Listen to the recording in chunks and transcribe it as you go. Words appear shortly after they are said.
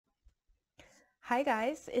Hi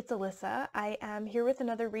guys, it's Alyssa. I am here with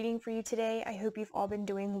another reading for you today. I hope you've all been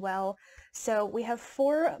doing well. So we have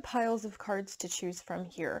 4 piles of cards to choose from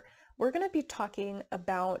here. We're going to be talking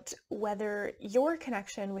about whether your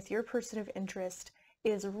connection with your person of interest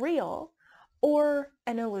is real or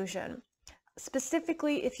an illusion.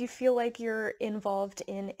 Specifically, if you feel like you're involved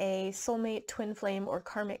in a soulmate, twin flame, or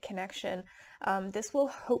karmic connection, this will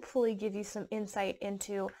hopefully give you some insight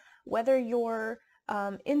into whether your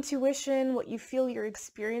intuition, what you feel you're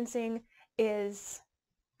experiencing, is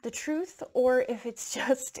the truth or if it's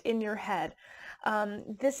just in your head.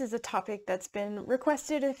 This is a topic that's been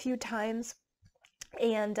requested a few times,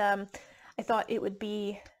 and I thought it would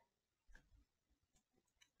be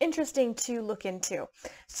interesting to look into.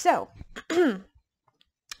 So,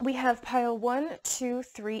 we have pile 1, 2,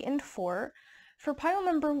 3, and 4. For pile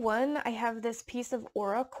number 1, I have this piece of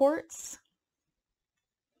aura quartz.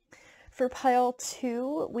 For pile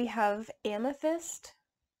 2, we have amethyst.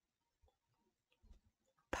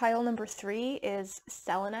 Pile number 3 is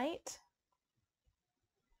selenite.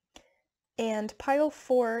 And pile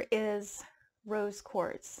 4 is rose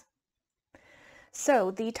quartz.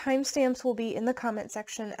 So the timestamps will be in the comment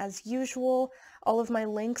section as usual. All of my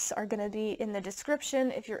links are going to be in the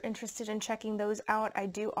description. If you're interested in checking those out, I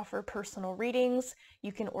do offer personal readings.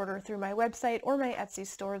 You can order through my website or my Etsy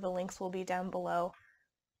store. The links will be down below.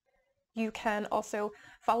 You can also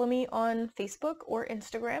follow me on Facebook or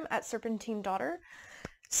Instagram at serpentinedaughter.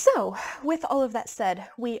 So, with all of that said,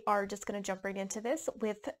 we are just going to jump right into this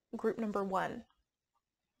with group number 1.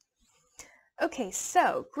 Okay,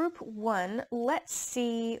 so group 1, let's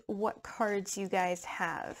see what cards you guys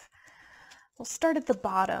have. We'll start at the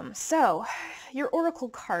bottom. So, your oracle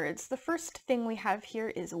cards. The first thing we have here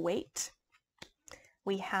is weight.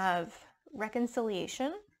 We have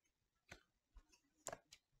reconciliation.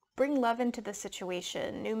 Bring love into the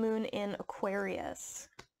situation. New moon in Aquarius.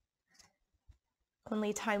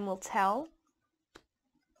 Only time will tell.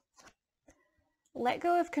 Let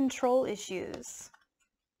go of control issues.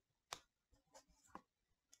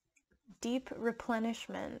 Deep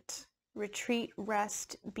replenishment. Retreat,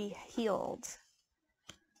 rest, be healed.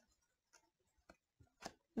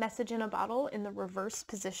 Message in a bottle in the reverse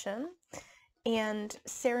position. And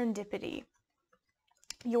serendipity.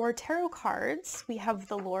 Your tarot cards, we have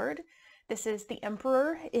the Lord. This is the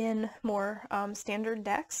Emperor in more standard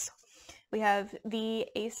decks. We have the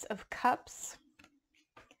Ace of Cups.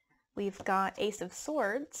 We've got Ace of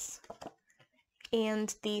Swords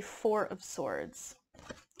and the Four of Swords.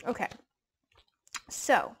 Okay,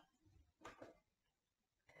 so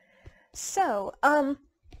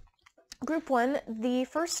group 1, the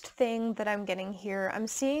first thing that I'm getting here, I'm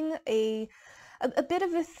seeing a bit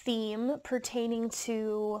of a theme pertaining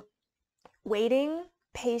to waiting,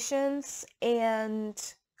 patience, and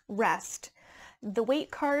rest. The wait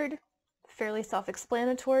card, fairly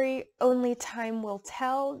self-explanatory. Only time will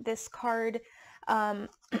tell. This card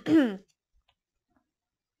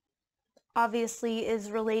obviously is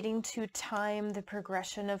relating to time, the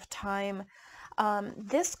progression of time.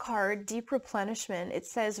 This card, deep replenishment, it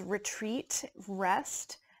says retreat,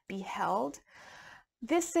 rest, be held.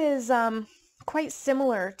 This is quite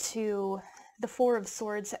similar to the Four of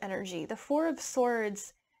Swords energy. The Four of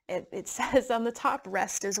Swords, it says on the top,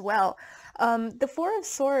 rest as well. The Four of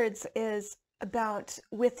Swords is about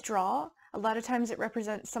withdrawal. A lot of times it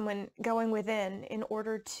represents someone going within in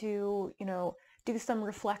order to, do some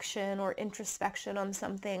reflection or introspection on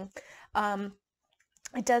something.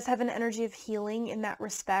 It does have an energy of healing in that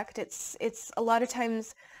respect. It's a lot of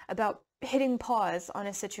times about hitting pause on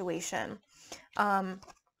a situation.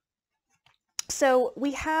 So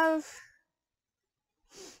we have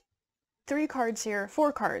 3 cards here,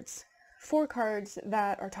 4 cards. 4 cards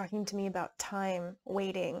that are talking to me about time,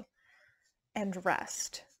 waiting, and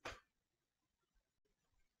rest.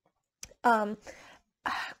 I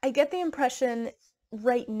get the impression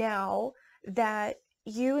right now that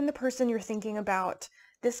you and the person you're thinking about,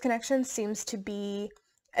 this connection seems to be,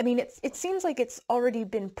 it seems like it's already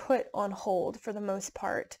been put on hold for the most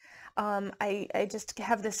part. I just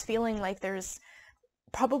have this feeling like there's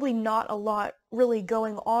probably not a lot really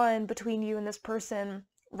going on between you and this person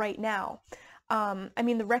right now.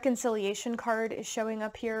 The reconciliation card is showing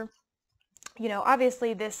up here.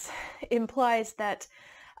 Obviously this implies that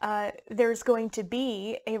there's going to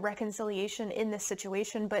be a reconciliation in this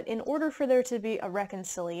situation, but in order for there to be a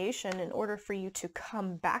reconciliation, in order for you to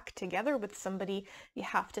come back together with somebody, you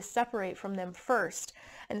have to separate from them first.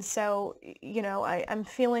 And so, I'm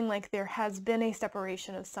feeling like there has been a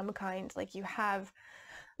separation of some kind, like you have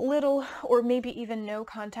little or maybe even no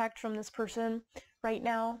contact from this person right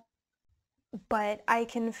now. but I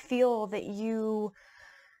can feel that you're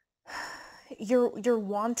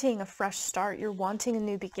wanting a fresh start. You're wanting a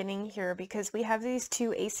new beginning here, because we have these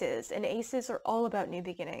two aces, and aces are all about new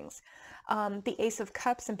beginnings. The Ace of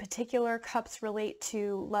Cups in particular, cups relate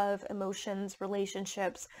to love, emotions,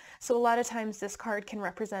 relationships. So a lot of times this card can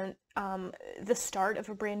represent the start of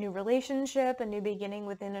a brand new relationship, a new beginning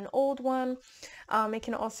within an old one. It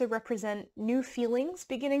can also represent new feelings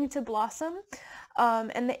beginning to blossom.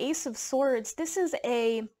 And the Ace of Swords, this is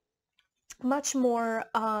a much more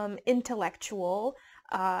intellectual,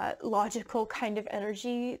 logical kind of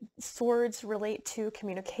energy. Swords relate to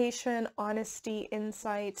communication, honesty,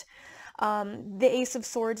 insight. The Ace of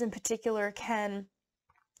Swords in particular can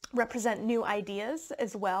represent new ideas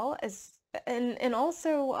as well as, and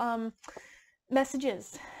also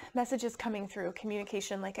messages coming through,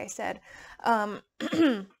 communication, like I said.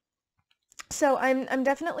 So I'm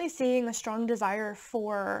definitely seeing a strong desire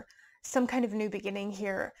for some kind of new beginning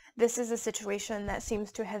here. This is a situation that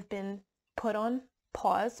seems to have been put on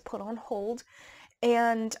pause, put on hold,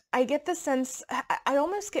 and I get the sense, I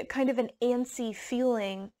almost get kind of an antsy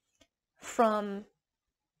feeling from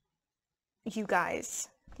you guys,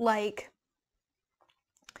 like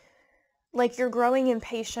you're growing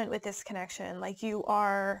impatient with this connection, like you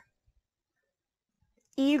are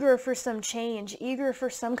eager for some change, eager for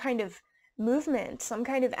some kind of movement, some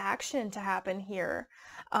kind of action to happen here.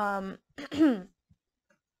 And,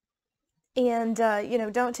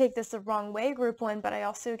 don't take this the wrong way, group one, but I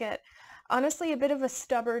also get, honestly, a bit of a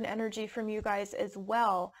stubborn energy from you guys as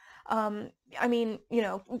well. I mean,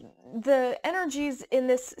 the energies in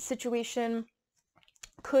this situation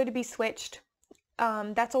could be switched.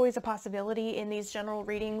 That's always a possibility in these general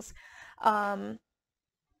readings. There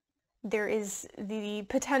is the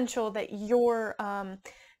potential that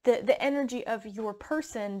the energy of your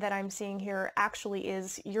person that I'm seeing here actually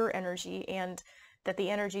is your energy, and that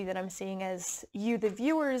the energy that I'm seeing as you, the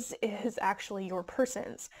viewers, is actually your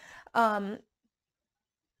person's.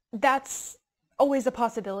 That's always a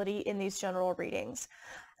possibility in these general readings.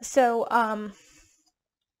 So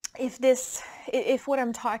if what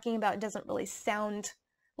I'm talking about doesn't really sound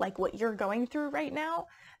like what you're going through right now,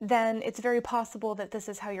 then it's very possible that this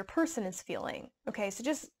is how your person is feeling. Okay, so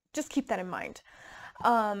just keep that in mind.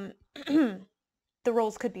 The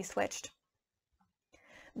roles could be switched.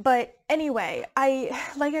 But anyway,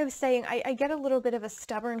 like I was saying, I get a little bit of a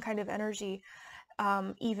stubborn kind of energy,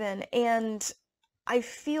 even, and I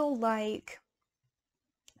feel like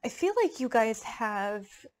you guys have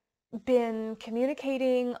been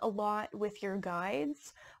communicating a lot with your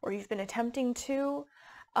guides, or you've been attempting to.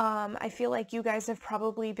 I feel like you guys have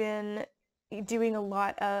probably been doing a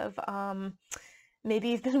lot of, maybe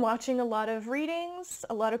you've been watching a lot of readings,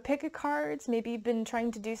 a lot of pick-a-cards, maybe you've been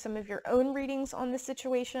trying to do some of your own readings on this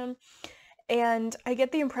situation, and I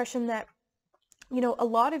get the impression that, a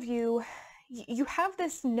lot of you have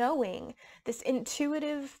this knowing, this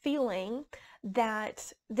intuitive feeling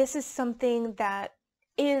that this is something that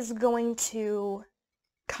is going to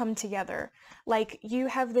come together. Like, you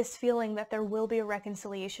have this feeling that there will be a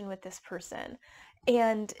reconciliation with this person,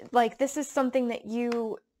 and like this is something that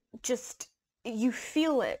you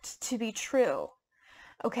feel it to be true.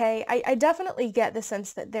 Okay, I definitely get the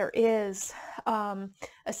sense that there is a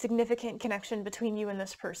significant connection between you and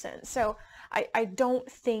this person. So I don't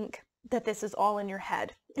think that this is all in your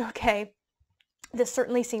head. Okay, this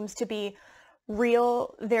certainly seems to be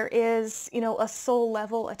real. There is, a soul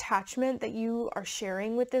level attachment that you are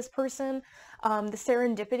sharing with this person. The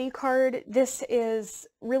serendipity card, this is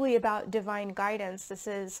really about divine guidance. This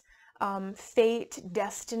is fate,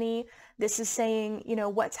 destiny. This is saying,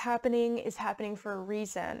 what's happening is happening for a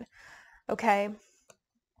reason. Okay.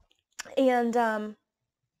 And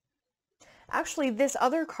actually, this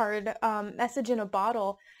other card, message in a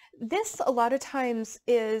bottle, this a lot of times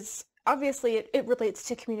is, obviously it relates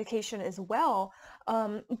to communication as well,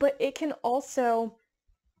 but it can also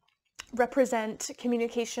represent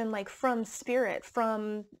communication like from spirit,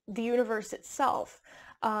 from the universe itself.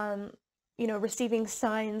 Receiving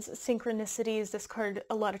signs, synchronicities. This card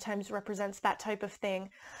a lot of times represents that type of thing.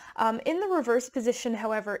 In the reverse position,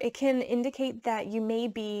 however, it can indicate that you may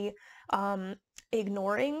be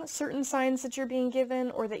ignoring certain signs that you're being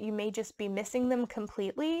given, or that you may just be missing them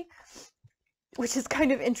completely, which is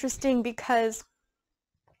kind of interesting because,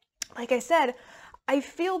 like I said, I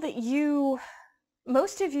feel that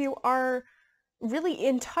most of you are really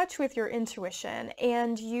in touch with your intuition,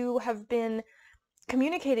 and you have been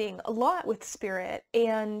communicating a lot with spirit,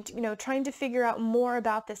 and trying to figure out more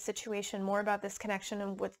about this situation, more about this connection,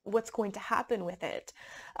 and what's going to happen with it,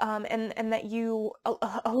 and that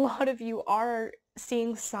a lot of you are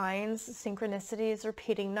seeing signs, synchronicities,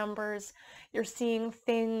 repeating numbers. You're seeing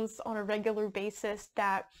things on a regular basis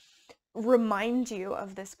that remind you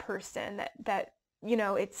of this person, that you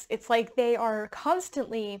know, it's like they are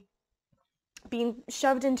constantly being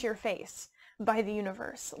shoved into your face by the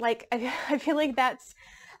universe. Like, I feel like that's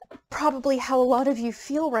probably how a lot of you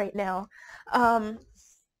feel right now.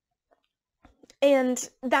 And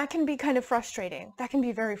that can be kind of frustrating. That can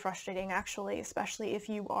be very frustrating, actually, especially if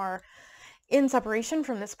you are in separation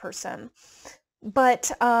from this person.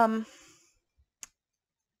 But I'm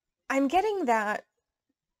getting that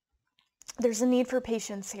there's a need for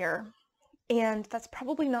patience here. And that's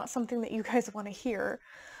probably not something that you guys want to hear.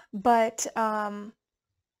 But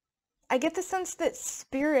I get the sense that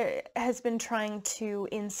Spirit has been trying to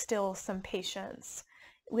instill some patience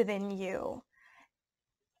within you.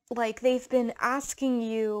 Like, they've been asking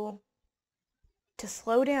you to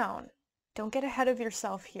slow down. Don't get ahead of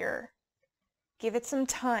yourself here. Give it some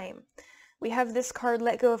time. We have this card,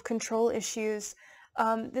 Let Go of Control Issues.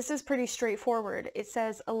 This is pretty straightforward. It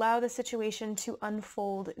says, allow the situation to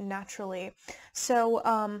unfold naturally. So,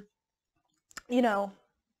 you know,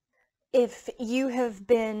 if you have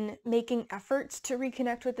been making efforts to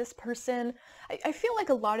reconnect with this person, I feel like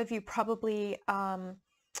a lot of you probably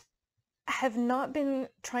have not been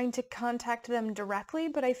trying to contact them directly,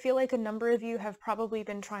 but I feel like a number of you have probably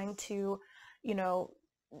been trying to, you know,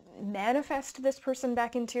 manifest this person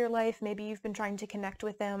back into your life. Maybe you've been trying to connect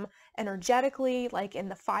with them energetically, like in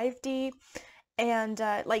the 5D, and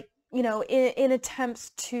like, you know, in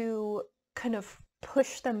attempts to kind of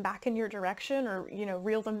push them back in your direction, or, you know,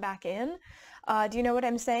 reel them back in. Do you know what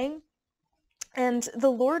I'm saying? And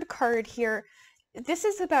the Lord card here, this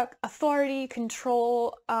is about authority,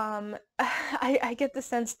 control. I get the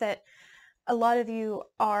sense that a lot of you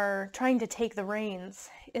are trying to take the reins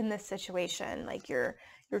in this situation. Like, you're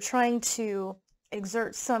trying to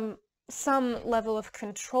exert some level of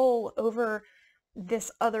control over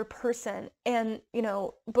this other person. And, you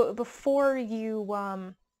know, before you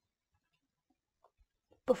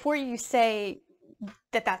say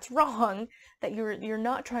that that's wrong, that you're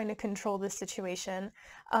not trying to control this situation,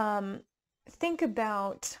 think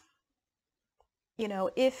about, you know,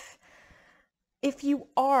 if you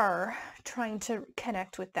are trying to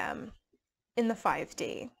connect with them in the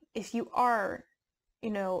 5D, if you are, you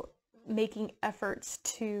know, making efforts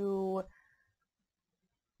to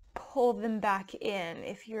pull them back in,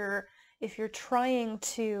 if you're trying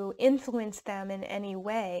to influence them in any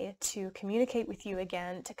way to communicate with you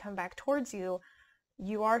again, to come back towards you,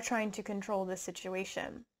 you are trying to control the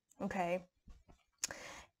situation, okay?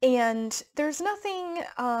 And there's nothing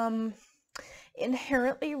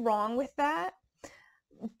inherently wrong with that.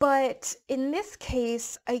 But in this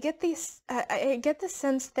case, I get the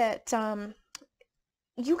sense that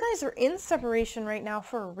you guys are in separation right now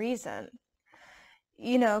for a reason.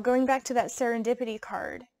 You know, going back to that serendipity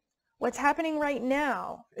card, what's happening right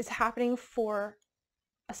now is happening for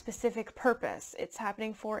a specific purpose. It's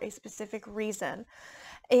happening for a specific reason.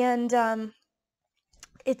 And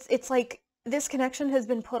it's like this connection has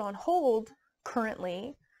been put on hold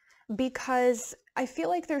currently because I feel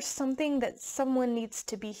like there's something that someone needs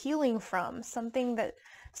to be healing from, something that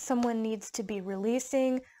someone needs to be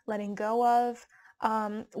releasing, letting go of.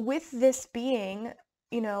 With this being,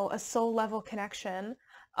 you know, a soul level connection,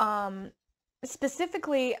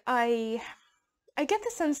 specifically, I get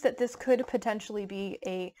the sense that this could potentially be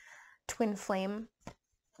a twin flame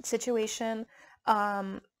situation,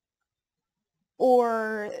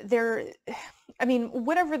 or there, I mean,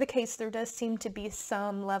 whatever the case, there does seem to be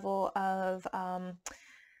some level of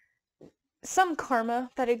some karma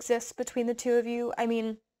that exists between the two of you. I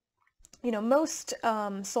mean, you know, most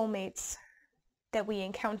soulmates that we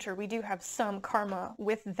encounter, we do have some karma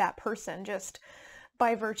with that person just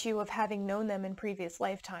by virtue of having known them in previous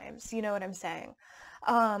lifetimes. You know what I'm saying?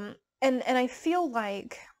 And I feel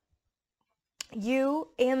like you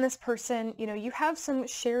and this person, you know, you have some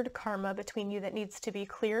shared karma between you that needs to be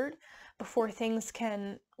cleared before things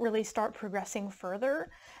can really start progressing further.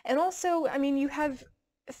 And also, I mean, you have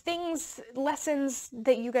lessons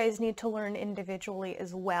that you guys need to learn individually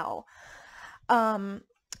as well.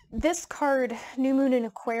 This card, New Moon in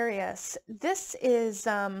Aquarius, this is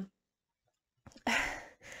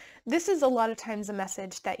this is a lot of times a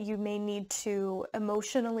message that you may need to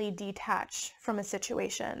emotionally detach from a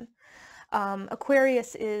situation.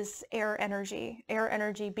 Aquarius is air energy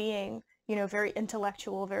being, you know, very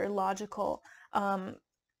intellectual, very logical. A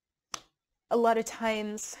lot of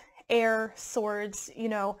times air, swords, you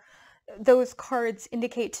know, those cards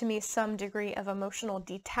indicate to me some degree of emotional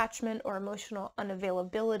detachment or emotional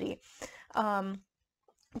unavailability.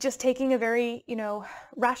 just taking a very,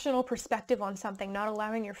 rational perspective on something, not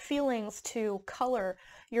allowing your feelings to color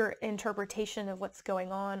your interpretation of what's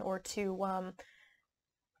going on, or to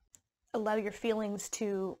allow your feelings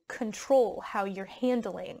to control how you're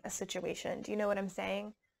handling a situation. Do you know what I'm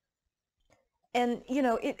saying? And,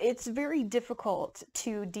 it's very difficult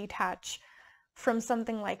to detach from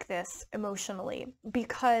something like this emotionally,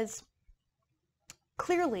 because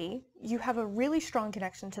clearly you have a really strong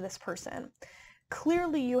connection to this person.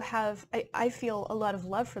 Clearly you have, I feel, a lot of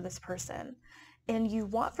love for this person, and you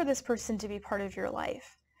want for this person to be part of your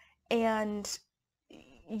life. And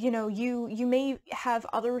you may have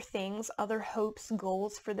other things, other hopes,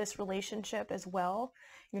 goals for this relationship as well.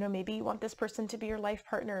 Maybe you want this person to be your life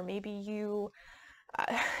partner. Maybe you,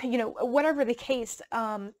 whatever the case,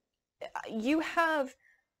 you have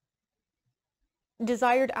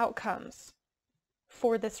desired outcomes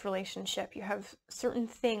for this relationship. You have certain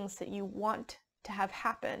things that you want to have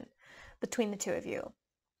happen between the two of you.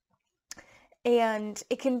 And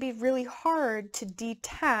it can be really hard to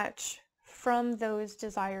detach from those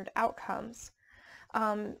desired outcomes,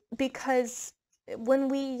 because when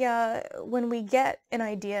we get an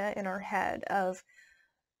idea in our head of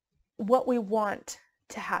what we want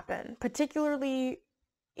to happen, particularly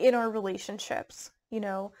in our relationships,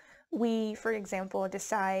 we, for example,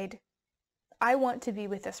 decide, I want to be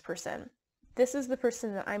with this person. This is the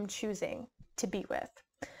person that I'm choosing to be with.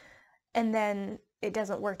 And then it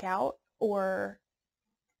doesn't work out, or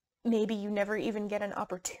maybe you never even get an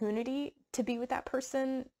opportunity to be with that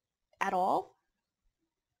person at all.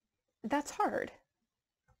 That's hard,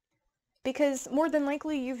 because more than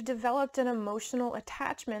likely you've developed an emotional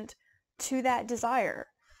attachment to that desire,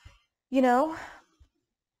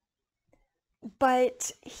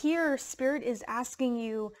 But here, Spirit is asking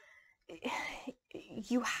you,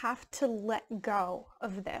 you have to let go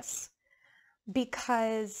of this,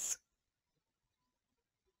 because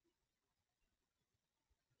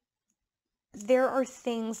there are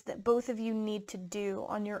things that both of you need to do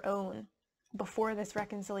on your own before this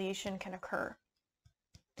reconciliation can occur.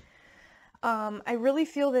 I really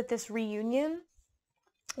feel that this reunion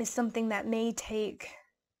is something that may take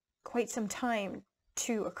quite some time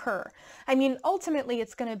to occur. I mean, ultimately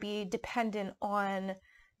it's going to be dependent on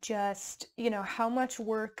just, how much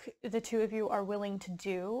work the two of you are willing to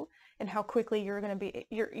do, and how quickly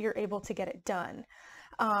you're able to get it done.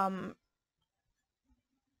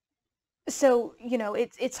 So,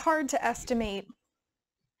 it's hard to estimate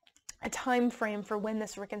a time frame for when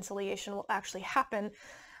this reconciliation will actually happen,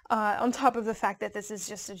 on top of the fact that this is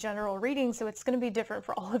just a general reading, so it's going to be different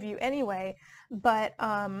for all of you anyway. But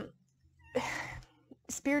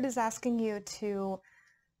Spirit is asking you to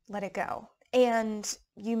let it go. And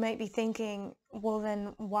you might be thinking, well,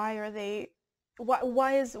 then why am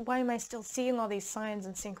I still seeing all these signs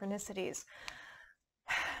and synchronicities?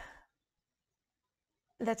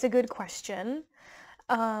 That's a good question.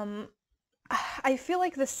 I feel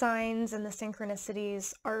like the signs and the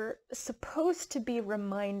synchronicities are supposed to be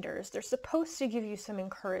reminders. They're supposed to give you some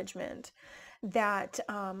encouragement that,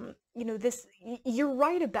 you're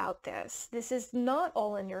right about this. This is not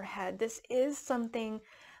all in your head. This is something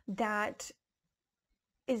that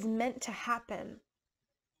is meant to happen.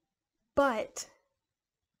 But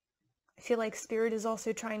I feel like Spirit is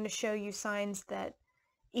also trying to show you signs that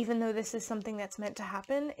even though this is something that's meant to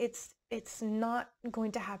happen, it's not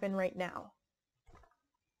going to happen right now.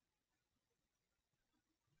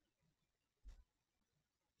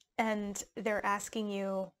 And they're asking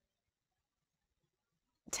you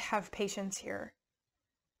to have patience here.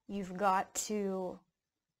 You've got to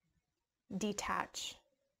detach.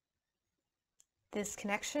 This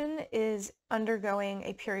connection is undergoing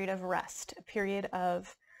a period of rest, a period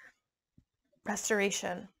of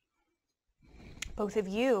restoration. Both of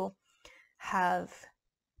you have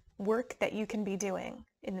work that you can be doing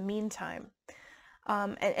in the meantime.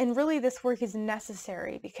 And really this work is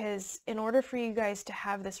necessary, because in order for you guys to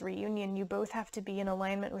have this reunion, you both have to be in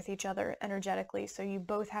alignment with each other energetically. So you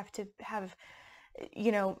both have to have,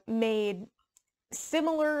 made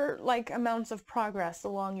similar amounts of progress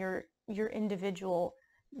along your individual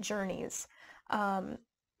journeys. Soulmate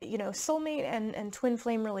and twin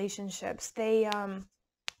flame relationships, they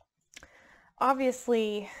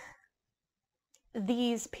obviously,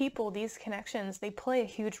 these people, these connections, they play a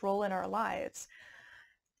huge role in our lives.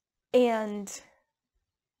 And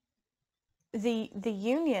the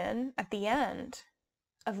union at the end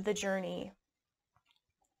of the journey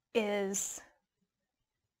is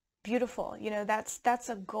beautiful. That's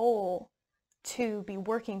a goal to be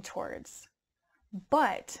working towards.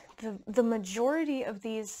 But the majority of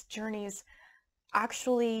these journeys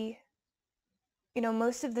actually you know,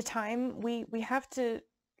 most of the time we have to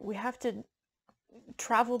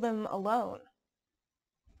travel them alone.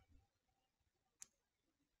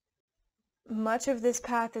 Much of this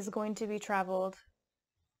path is going to be traveled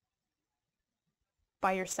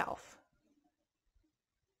by yourself.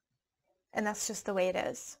 And that's just the way it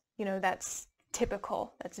is. You know, that's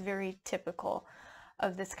typical. That's very typical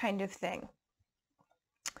of this kind of thing.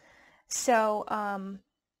 So,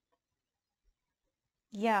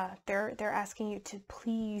 yeah, they're asking you to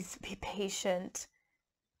please be patient.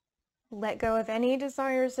 Let go of any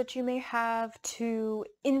desires that you may have to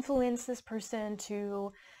influence this person,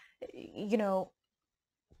 to, you know,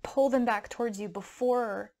 pull them back towards you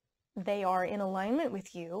before they are in alignment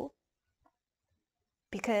with you.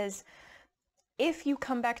 Because if you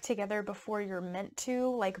come back together before you're meant to,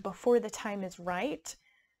 like before the time is right,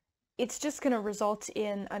 it's just going to result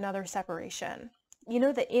in another separation. You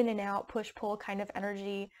know, the in and out, push-pull kind of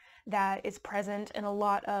energy that is present in a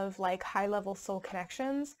lot of like high-level soul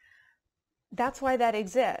connections. That's why that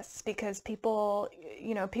exists, because people,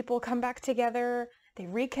 you know, people come back together, they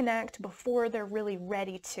reconnect before they're really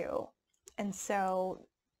ready to. And so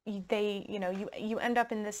they, you know, you end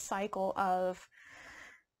up in this cycle of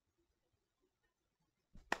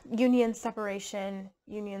union, separation,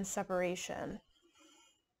 union, separation.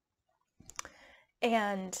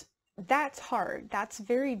 And that's hard. That's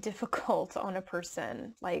very difficult on a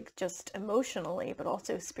person, like just emotionally, but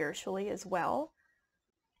also spiritually as well.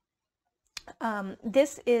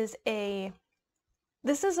 This is a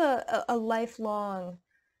lifelong,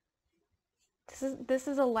 this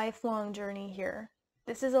is a lifelong journey here.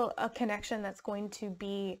 This is a connection that's going to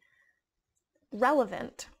be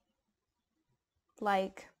relevant,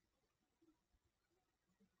 like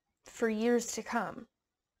for years to come,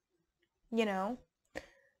 you know?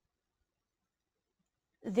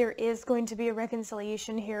 There is going to be a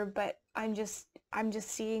reconciliation here, but I'm just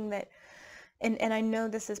seeing that, and I know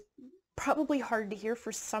this is probably hard to hear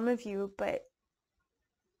for some of you, but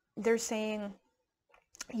they're saying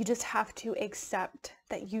you just have to accept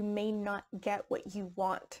that you may not get what you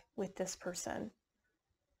want with this person.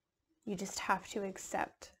 You just have to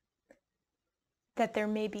accept that there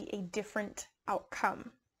may be a different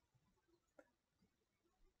outcome.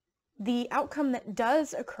 The outcome that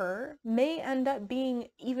does occur may end up being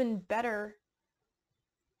even better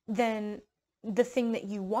than the thing that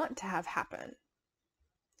you want to have happen.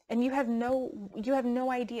 And you have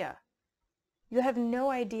no idea. You have no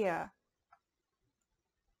idea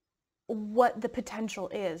what the potential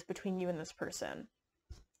is between you and this person.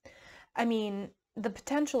 I mean, the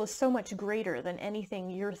potential is so much greater than anything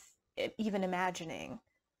you're even imagining.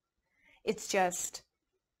 It's just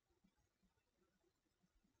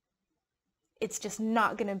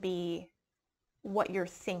not going to be what you're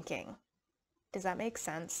thinking. Does that make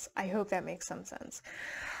sense? I hope that makes some sense.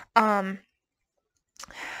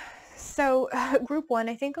 So group one,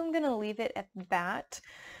 I think I'm going to leave it at that.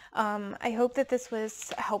 I hope that this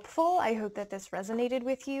was helpful. I hope that this resonated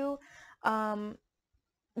with you.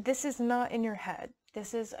 This is not in your head.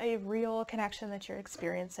 This is a real connection that you're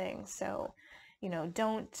experiencing. So, you know,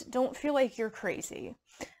 don't feel like you're crazy.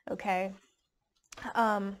 Okay?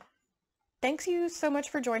 Thanks you so much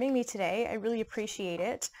for joining me today. I really appreciate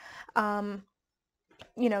it.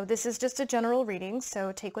 You know, this is just a general reading,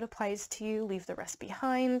 so take what applies to you, leave the rest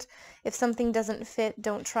behind. If something doesn't fit,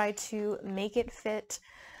 don't try to make it fit.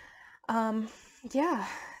 Yeah,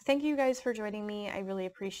 thank you guys for joining me. I really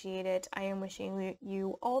appreciate it. I am wishing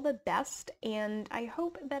you all the best, and I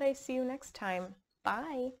hope that I see you next time.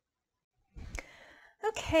 Bye.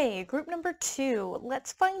 Okay, group number 2.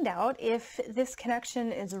 Let's find out if this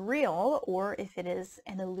connection is real or if it is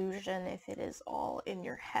an illusion, if it is all in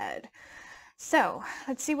your head. So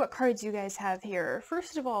let's see what cards you guys have here.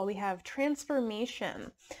 First of all, we have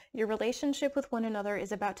transformation. Your relationship with one another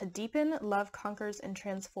is about to deepen. Love conquers and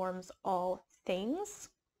transforms all things.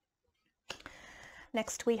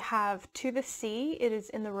 Next, we have to the sea. It is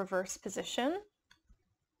in the reverse position.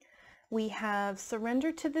 We have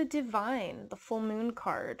surrender to the divine, the full moon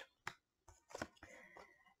card.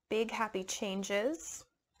 Big happy changes.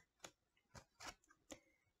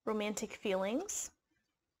 Romantic feelings.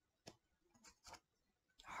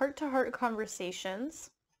 Heart-to-heart conversations.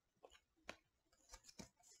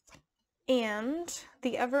 And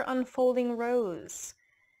the ever-unfolding rose.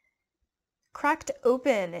 Cracked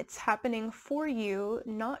open. It's happening for you,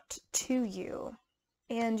 not to you.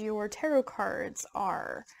 And your tarot cards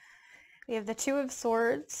are... we have the Two of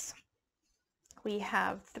Swords, we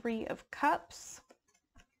have Three of Cups,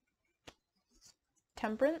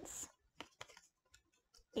 Temperance,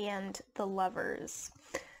 and the Lovers.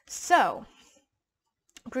 So,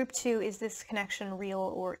 Group 2, is this connection real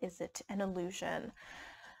or is it an illusion?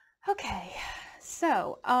 Okay,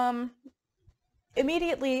 so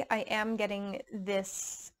immediately I am getting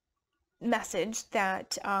this message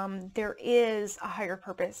that there is a higher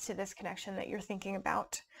purpose to this connection that you're thinking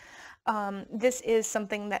about. This is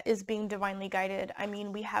something that is being divinely guided. I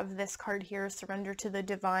mean, we have this card here, surrender to the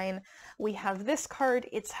divine. We have this card,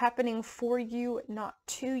 it's happening for you, not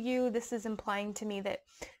to you. This is implying to me that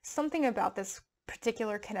something about this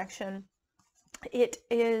particular connection, it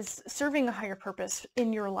is serving a higher purpose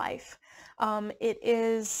in your life. It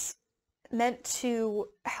is meant to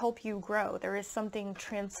help you grow. There is something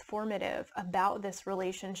transformative about this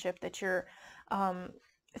relationship that you're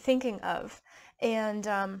thinking of.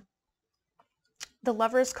 And the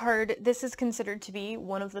Lover's card, this is considered to be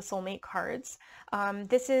one of the soulmate cards.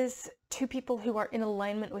 This is two people who are in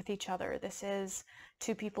alignment with each other. This is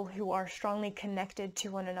two people who are strongly connected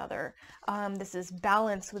to one another. This is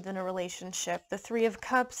balance within a relationship. The Three of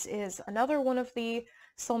Cups is another one of the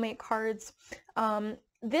soulmate cards.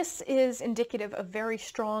 This is indicative of very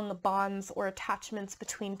strong bonds or attachments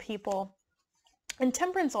between people. And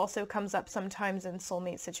Temperance also comes up sometimes in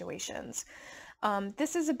soulmate situations.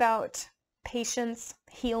 This is about patience,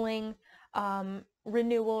 healing,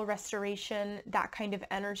 renewal, restoration, that kind of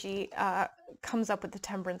energy comes up with the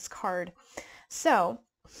Temperance card. So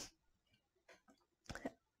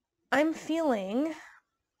I'm feeling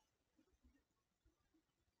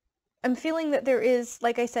that there is,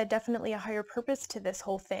 like I said, definitely a higher purpose to this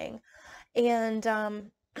whole thing.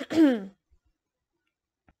 And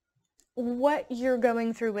what you're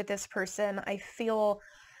going through with this person, I feel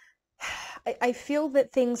that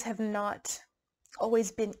things have not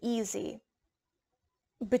always been easy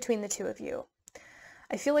between the two of you.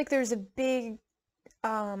 I feel like there's a big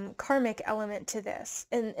karmic element to this,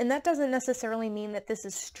 and that doesn't necessarily mean that this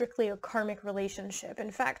is strictly a karmic relationship. In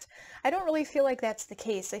fact, I don't really feel like that's the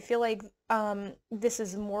case. I feel like this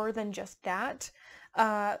is more than just that.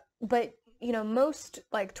 But you know, most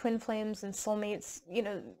like twin flames and soulmates, you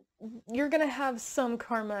know, you're gonna have some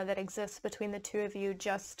karma that exists between the two of you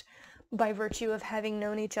just by virtue of having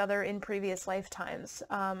known each other in previous lifetimes.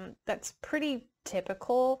 That's pretty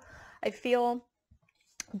typical, I feel.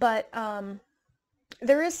 But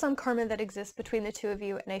there is some karma that exists between the two of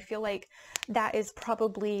you, and I feel like that is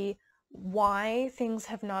probably why things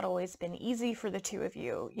have not always been easy for the two of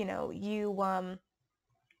you. You know,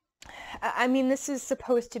 I mean, this is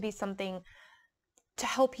supposed to be something to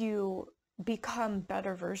help you become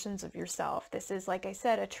better versions of yourself. This is, like I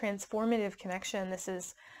said, a transformative connection. This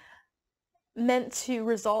is meant to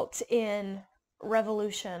result in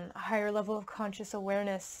revolution, a higher level of conscious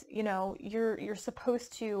awareness. You know, you're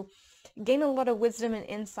supposed to gain a lot of wisdom and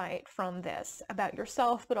insight from this about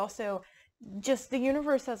yourself, but also just the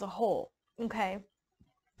universe as a whole. Okay.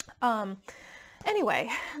 Anyway,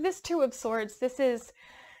 this Two of Swords, this is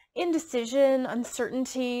indecision,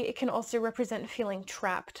 uncertainty. It can also represent feeling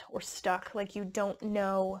trapped or stuck, like you don't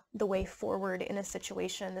know the way forward in a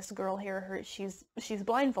situation. This girl here, she's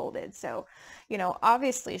blindfolded, so, you know,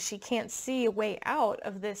 obviously she can't see a way out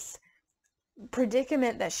of this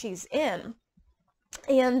predicament that she's in.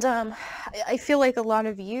 And I feel like a lot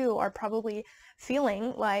of you are probably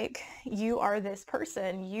feeling like you are this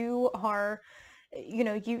person. You are, you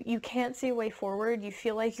know, you can't see a way forward. You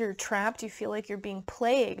feel like you're trapped. You feel like you're being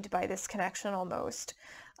plagued by this connection almost,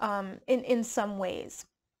 in some ways.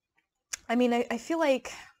 I mean, I feel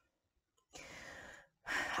like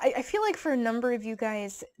for a number of you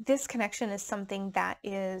guys, this connection is something that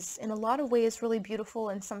is in a lot of ways really beautiful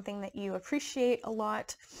and something that you appreciate a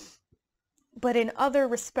lot. But in other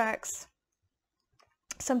respects,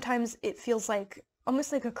 sometimes it feels like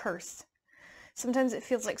almost like a curse. Sometimes it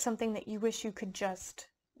feels like something that you wish you could just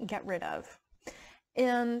get rid of.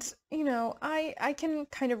 And, you know, I can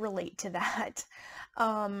kind of relate to that.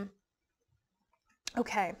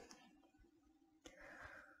 Okay.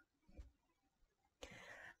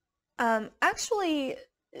 Actually,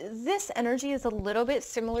 this energy is a little bit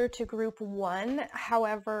similar to group 1.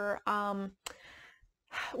 However,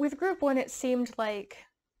 with group 1, it seemed like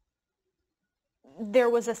there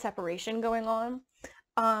was a separation going on.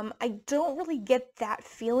 I don't really get that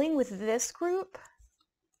feeling with this group.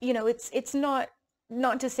 You know, it's not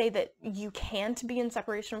to say that you can't be in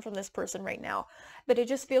separation from this person right now, but it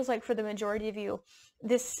just feels like for the majority of you,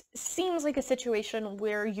 this seems like a situation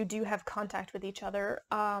where you do have contact with each other.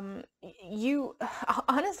 Honestly,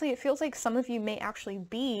 it feels like some of you may actually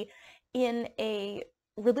be in a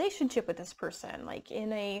relationship with this person, like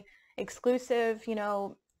in a exclusive, you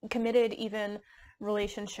know, committed even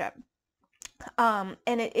relationship. And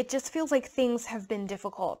it just feels like things have been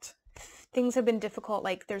difficult things have been difficult.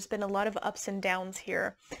 Like there's been a lot of ups and downs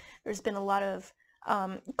here. There's been a lot of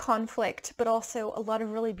conflict, but also a lot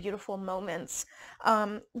of really beautiful moments.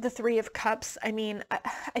 The Three of Cups, I mean,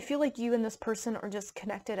 I feel like you and this person are just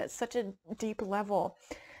connected at such a deep level.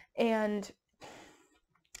 And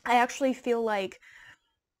I actually feel like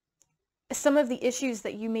some of the issues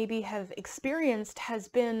that you maybe have experienced has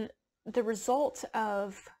been the result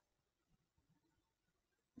of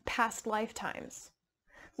past lifetimes.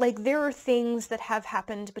 Like there are things that have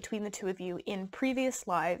happened between the two of you in previous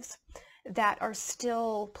lives that are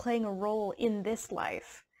still playing a role in this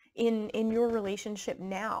life, in your relationship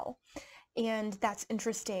now. And that's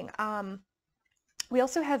interesting. We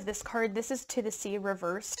also have this card. This is to the sea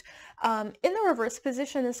reversed. In the reverse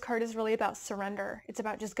position, this card is really about surrender. It's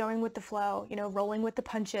about just going with the flow, you know, rolling with the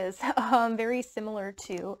punches. Very similar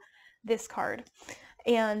to this card.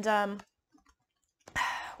 And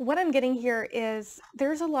what I'm getting here is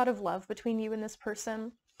there's a lot of love between you and this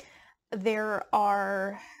person. There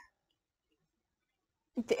are,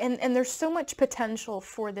 and there's so much potential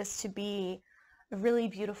for this to be a really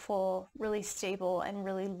beautiful, really stable, and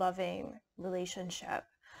really loving relationship.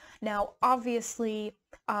 Now, obviously,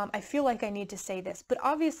 I feel like I need to say this, but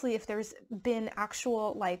obviously if there's been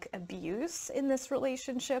actual like abuse in this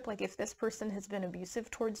relationship, like if this person has been abusive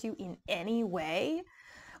towards you in any way,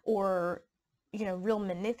 or, you know, real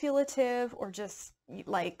manipulative, or just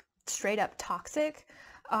like straight up toxic,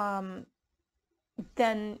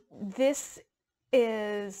 then this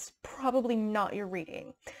is probably not your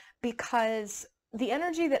reading, because the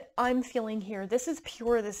energy that I'm feeling here, this is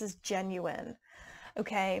pure, this is genuine,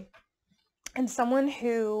 okay? And someone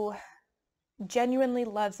who genuinely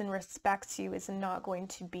loves and respects you is not going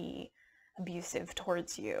to be abusive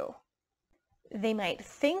towards you. They might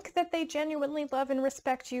think that they genuinely love and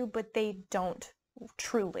respect you, but they don't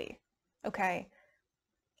truly, okay?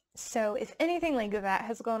 So if anything like that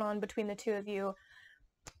has gone on between the two of you,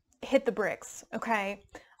 hit the bricks, okay?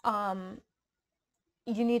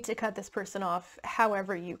 You need to cut this person off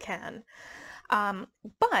however you can.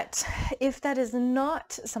 But if that is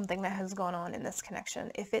not something that has gone on in this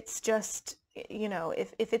connection, if it's just, you know,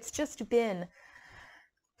 if it's just been,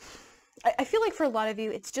 I feel like for a lot of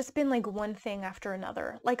you, it's just been like one thing after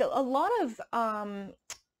another. Like a lot of,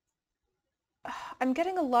 I'm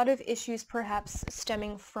getting a lot of issues perhaps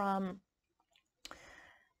stemming from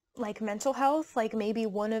like mental health. Like maybe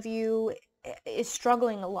one of you is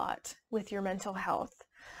struggling a lot with your mental health.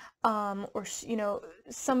 Or, you know,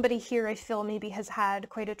 somebody here I feel maybe has had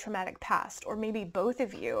quite a traumatic past, or maybe both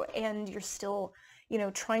of you, and you're still, you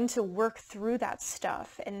know, trying to work through that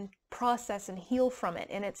stuff and process and heal from it,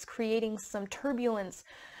 and it's creating some turbulence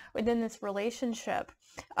within this relationship.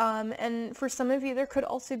 And for some of you, there could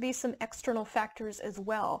also be some external factors as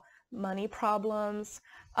well. Money problems,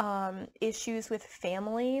 issues with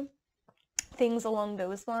family, things along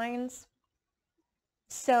those lines.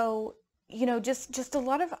 So, you know, just a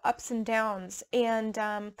lot of ups and downs. And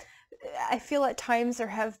I feel at times there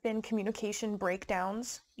have been communication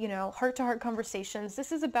breakdowns, you know, heart-to-heart conversations.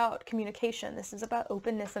 This is about communication. This is about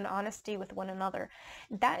openness and honesty with one another.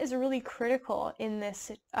 That is really critical in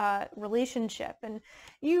this relationship. And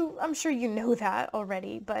I'm sure you know that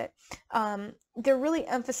already, but they're really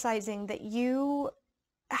emphasizing that you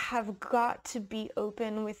have got to be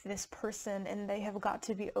open with this person, and they have got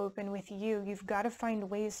to be open with you. You've got to find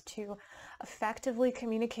ways to effectively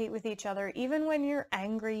communicate with each other, even when you're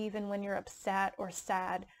angry, even when you're upset or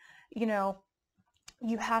sad. You know,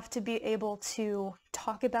 you have to be able to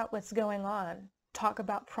talk about what's going on, talk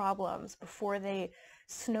about problems before they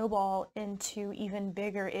snowball into even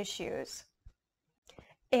bigger issues.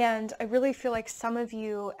 And I really feel like some of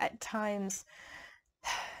you at times,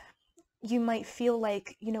 you might feel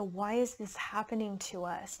like, you know, why is this happening to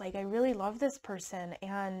us? Like, I really love this person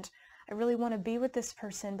and I really want to be with this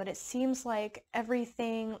person, but it seems like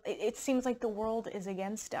everything, it seems like the world is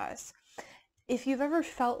against us. If you've ever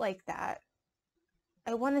felt like that,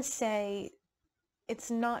 I want to say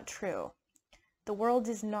it's not true. The world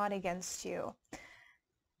is not against you.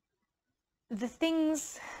 The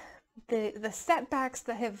things, the setbacks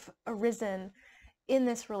that have arisen in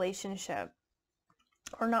this relationship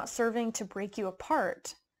are not serving to break you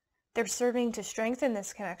apart. They're serving to strengthen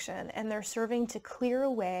this connection, and they're serving to clear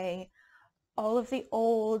away all of the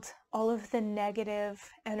old, all of the negative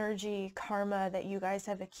energy, karma that you guys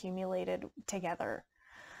have accumulated together.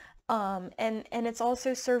 And it's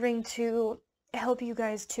also serving to help you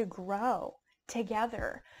guys to grow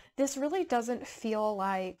together. This really doesn't feel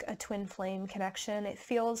like a twin flame connection. It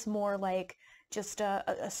feels more like just a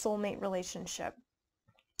soulmate relationship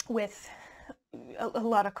with a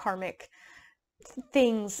lot of karmic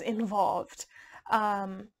things involved,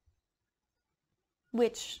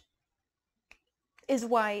 which is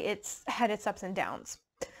why it's had its ups and downs.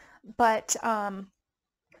 But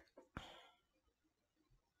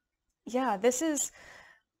yeah, this is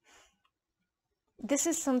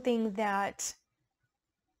something that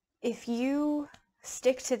if you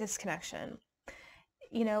stick to this connection,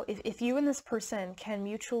 you know, if you and this person can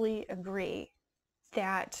mutually agree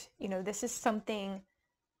that, you know, this is something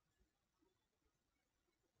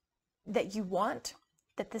that you want,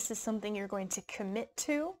 that this is something you're going to commit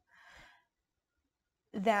to,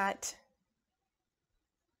 that,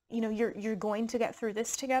 you know, you're going to get through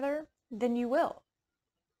this together, then you will.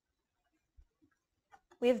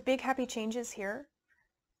 We have big happy changes here.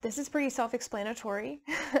 This is pretty self-explanatory.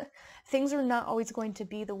 Things are not always going to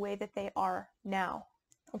be the way that they are now,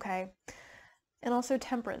 okay? And also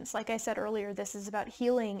temperance. Like I said earlier, this is about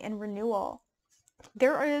healing and renewal.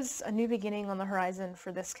 There is a new beginning on the horizon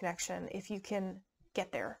for this connection if you can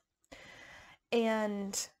get there.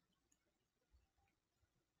 And,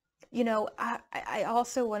 you know, I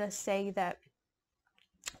also want to say that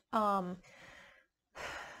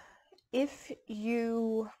if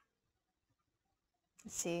you,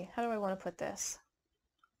 let's see, how do I want to put this?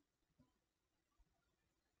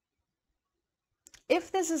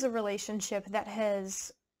 If this is a relationship that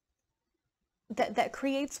has, that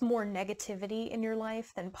creates more negativity in your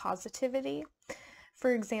life than positivity,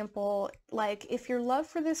 for example, like if your love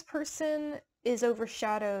for this person is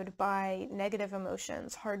overshadowed by negative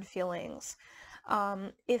emotions, hard feelings,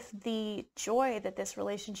 if the joy that this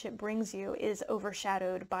relationship brings you is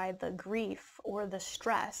overshadowed by the grief or the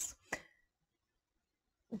stress,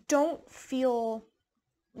 don't feel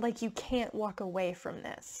like you can't walk away from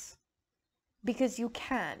this, because you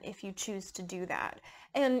can if you choose to do that.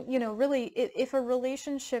 And, you know, really, if a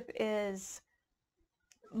relationship is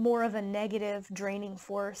more of a negative, draining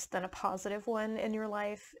force than a positive one in your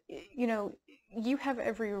life, you know, you have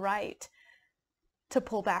every right to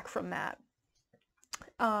pull back from that.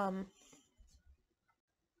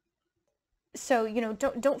 So, you know,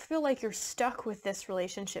 don't feel like you're stuck with this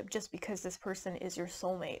relationship just because this person is your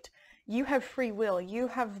soulmate. You have free will. You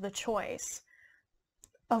have the choice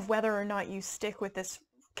of whether or not you stick with this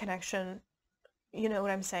connection. You know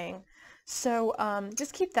what I'm saying? So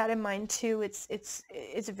just keep that in mind too.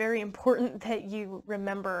 It's very important that you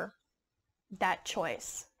remember that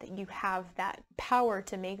choice, that you have that power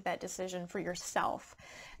to make that decision for yourself.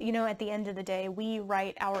 You know, at the end of the day, we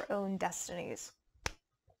write our own destinies.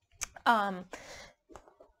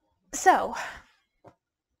 So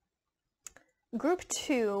group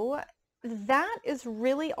 2, that is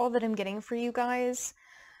really all that I'm getting for you guys.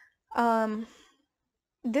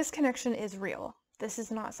 This connection is real. This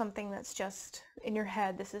is not something that's just in your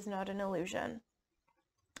head. This is not an illusion.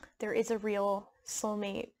 There is a real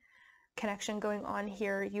soulmate connection going on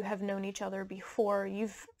here. You have known each other before.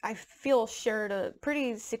 I feel, shared a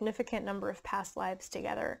pretty significant number of past lives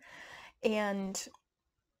together. And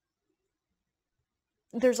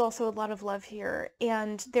there's also a lot of love here.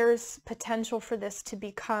 And there's potential for this to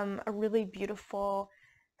become a really beautiful,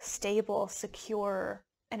 stable, secure,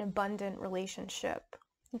 and abundant relationship.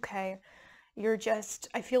 Okay?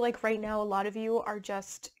 I feel like right now a lot of you are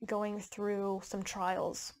just going through some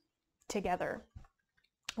trials together.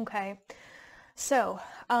 Okay, so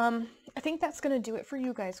I think that's going to do it for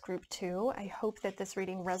you guys, group 2. I hope that this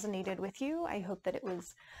reading resonated with you. I hope that it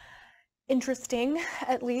was interesting,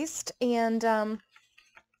 at least. And,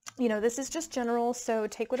 you know, this is just general, so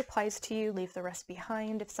take what applies to you, leave the rest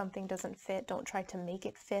behind. If something doesn't fit, don't try to make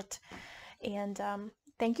it fit. And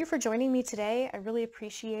thank you for joining me today. I really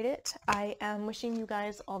appreciate it. I am wishing you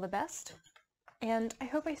guys all the best, and I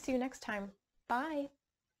hope I see you next time. Bye.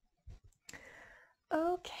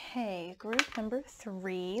 Okay, group number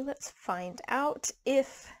 3. Let's find out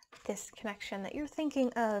if this connection that you're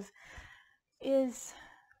thinking of is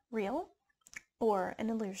real or an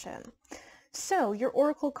illusion. So, your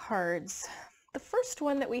oracle cards. The first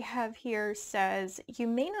one that we have here says, you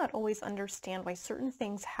may not always understand why certain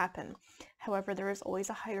things happen. However, there is always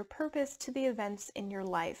a higher purpose to the events in your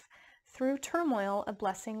life. Through turmoil, a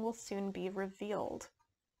blessing will soon be revealed.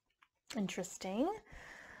 Interesting.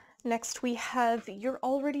 Next we have, you're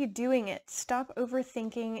already doing it. Stop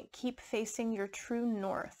overthinking. Keep facing your true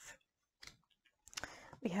north.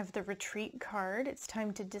 We have the retreat card. It's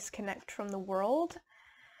time to disconnect from the world.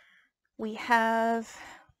 We have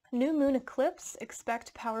new moon eclipse.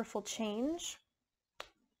 Expect powerful change.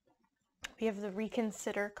 We have the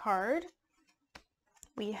reconsider card.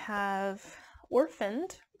 We have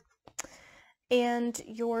orphaned. And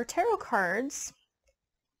your tarot cards,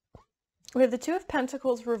 we have the Two of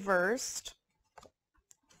Pentacles reversed,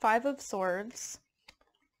 Five of Swords,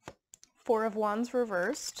 Four of Wands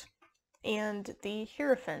reversed, and the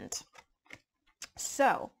Hierophant.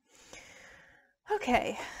 So,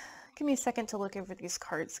 okay, give me a second to look over these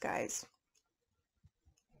cards, guys.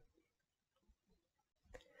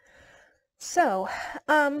 So,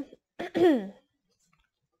 the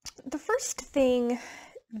first thing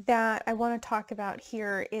that I want to talk about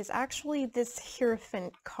here is actually this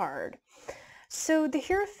Hierophant card. So the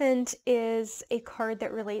Hierophant is a card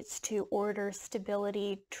that relates to order,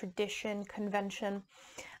 stability, tradition, convention.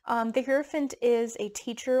 The Hierophant is a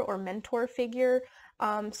teacher or mentor figure.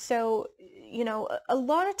 So, you know, a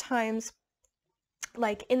lot of times,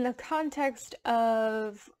 like in the context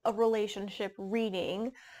of a relationship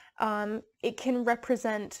reading, it can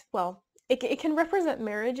represent, well, it can represent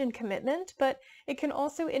marriage and commitment, but it can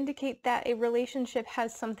also indicate that a relationship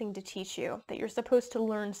has something to teach you, that you're supposed to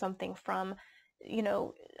learn something from, you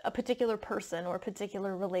know, a particular person or a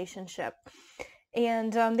particular relationship.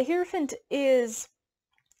 And the Hierophant is,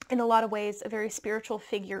 in a lot of ways, a very spiritual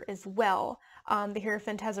figure as well. The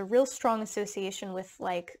Hierophant has a real strong association with,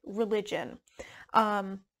 like, religion.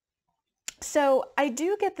 So I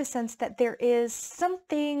do get the sense that there is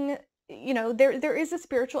something, you know, there is a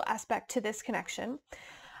spiritual aspect to this connection.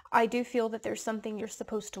 I do feel that there's something you're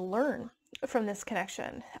supposed to learn from this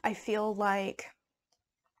connection. I feel like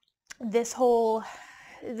this whole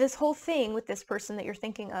thing with this person that you're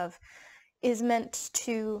thinking of is meant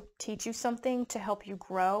to teach you something, to help you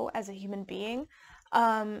grow as a human being.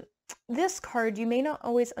 This card, you may not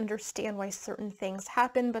always understand why certain things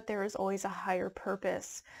happen, but there is always a higher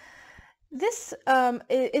purpose. This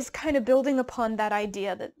is kind of building upon that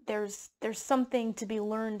idea that there's something to be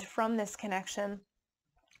learned from this connection.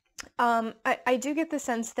 I do get the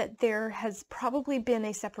sense that there has probably been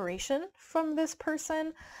a separation from this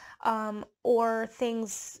person, or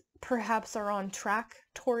things perhaps are on track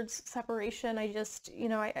towards separation. I just, you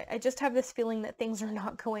know, I just have this feeling that things are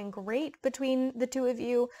not going great between the two of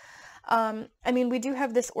you. I mean, we do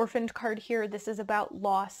have this orphaned card here. This is about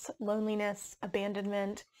loss, loneliness,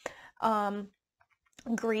 abandonment,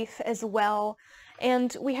 grief as well.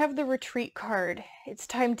 And we have the retreat card. It's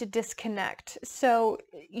time to disconnect. So,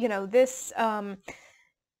 you know, this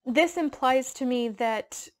implies to me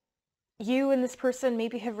that you and this person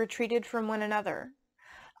maybe have retreated from one another.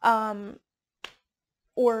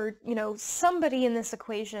 Or, you know, somebody in this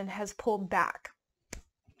equation has pulled back.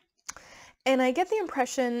 And I get the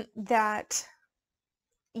impression that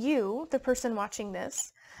you, the person watching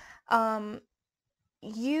this,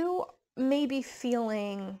 you may be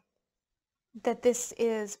feeling that this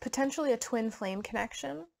is potentially a twin flame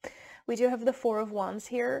connection. We do have the Four of Wands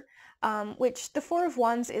here, which the Four of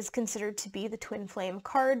Wands is considered to be the twin flame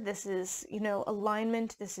card. This is, you know,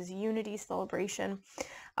 alignment. This is unity, celebration.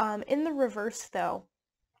 In the reverse, though,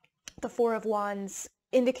 the Four of Wands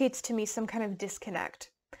indicates to me some kind of disconnect.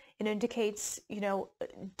 It indicates, you know,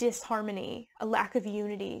 disharmony, a lack of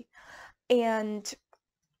unity. And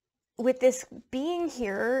with this being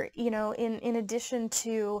here, you know, in addition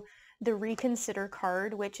to the reconsider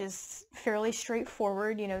card, which is fairly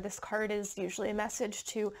straightforward, you know, this card is usually a message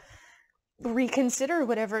to reconsider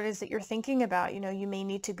whatever it is that you're thinking about. You know, you may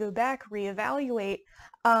need to go back, reevaluate.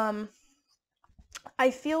 I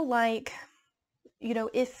feel like, you know,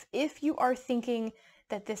 if you are thinking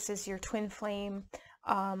that this is your twin flame,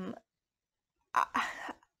 I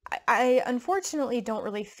unfortunately don't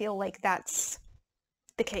really feel like that's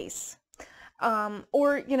the case.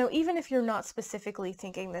 Or, you know, even if you're not specifically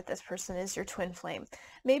thinking that this person is your twin flame,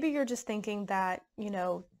 maybe you're just thinking that, you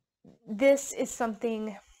know, this is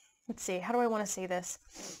something, let's see, how do I want to say this?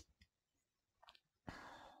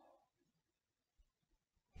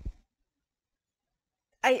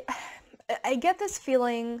 I get this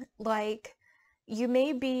feeling like you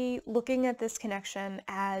may be looking at this connection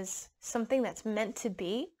as something that's meant to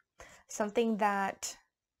be, something that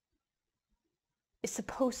is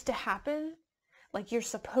supposed to happen, like you're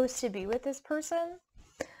supposed to be with this person,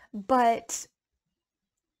 but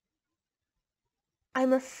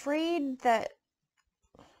I'm afraid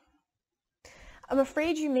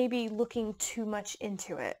you may be looking too much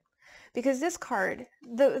into it. Because this card,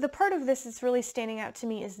 the part of this that's really standing out to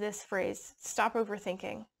me is this phrase: stop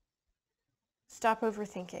overthinking. Stop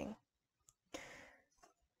overthinking.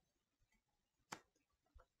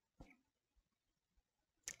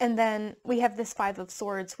 And then we have this Five of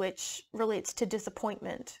Swords, which relates to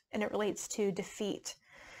disappointment, and it relates to defeat.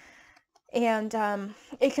 And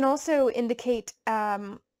it can also indicate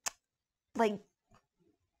like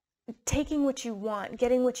taking what you want,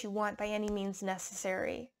 getting what you want by any means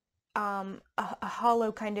necessary. A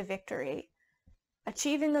hollow kind of victory.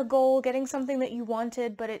 achieving a goal, getting something that you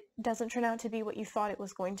wanted, but it doesn't turn out to be what you thought it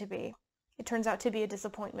was going to be. It turns out to be a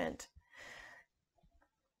disappointment.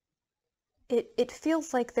 It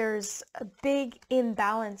feels like there's a big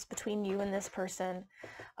imbalance between you and this person.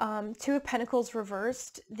 Two of Pentacles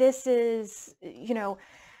reversed. This is,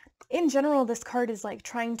 in general, this card is like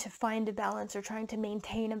trying to find a balance or trying to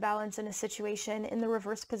maintain a balance in a situation. In the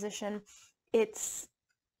reverse position, it's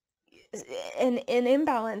an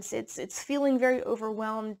imbalance. It's feeling very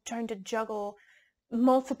overwhelmed, trying to juggle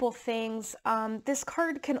multiple things. This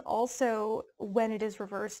card can also, when it is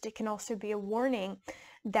reversed, it can also be a warning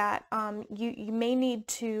that you may need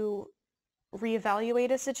to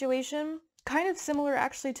reevaluate a situation. Kind of similar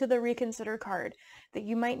actually to the reconsider card, that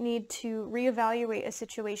you might need to reevaluate a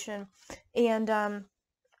situation and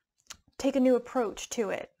take a new approach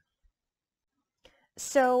to it.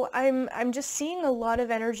 So I'm just seeing a lot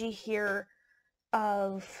of energy here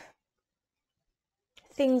of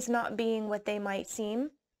things not being what they might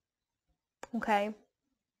seem. Okay.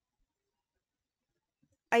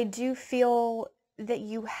 I do feel that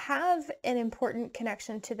you have an important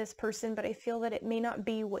connection to this person, but I feel that it may not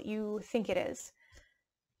be what you think it is.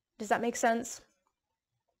 Does that make sense?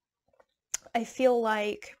 I feel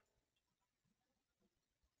like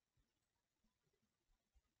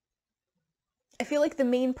the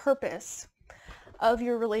main purpose of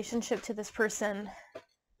your relationship to this person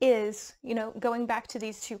is, going back to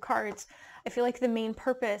these two cards, I feel like the main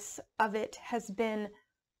purpose of it has been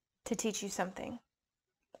to teach you something.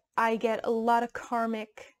 I get a lot of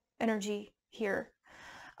karmic energy here.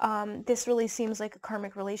 This really seems like a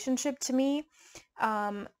karmic relationship to me.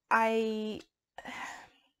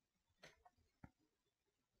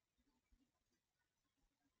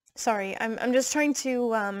 Sorry, I'm just trying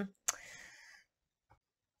to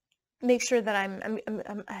make sure that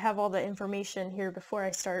I have all the information here before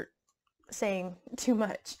I start saying too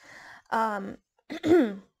much.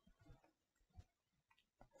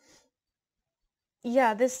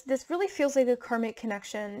 Yeah, this really feels like a karmic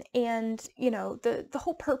connection, and the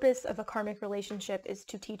whole purpose of a karmic relationship is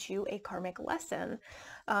to teach you a karmic lesson,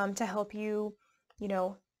 to help you,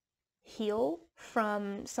 heal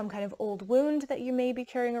from some kind of old wound that you may be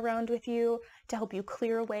carrying around with you, to help you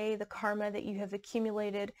clear away the karma that you have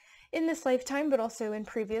accumulated in this lifetime, but also in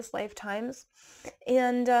previous lifetimes.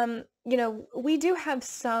 And we do have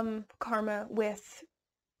some karma with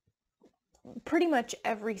pretty much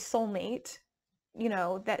every soulmate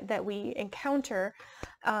that we encounter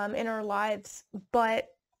in our lives, but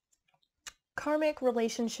karmic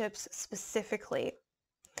relationships specifically,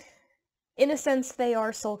 in a sense, they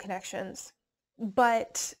are soul connections.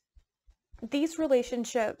 But these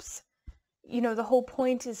relationships, the whole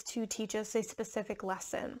point is to teach us a specific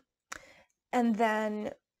lesson. And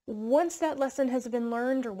then once that lesson has been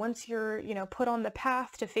learned, or once you're, put on the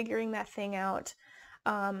path to figuring that thing out,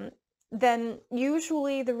 then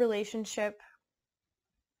usually the relationship,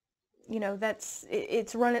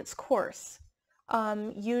 it's run its course.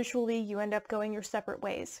 Usually you end up going your separate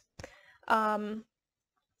ways.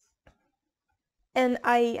 And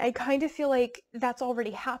I kind of feel like that's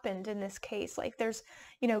already happened in this case. Like there's,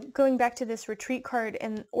 going back to this retreat card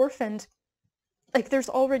and orphaned, like there's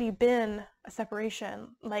already been a separation.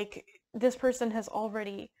 Like this person has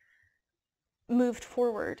already moved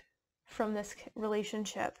forward from this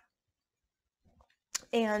relationship.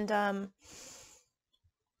 And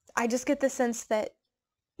I just get the sense that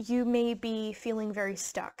you may be feeling very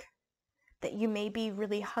stuck, that you may be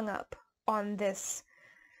really hung up on this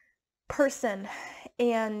person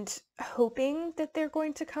and hoping that they're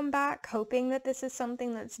going to come back, hoping that this is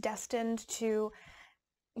something that's destined to,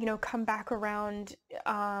 come back around.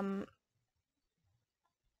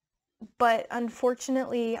 But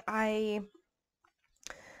unfortunately, I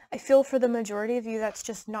feel for the majority of you that's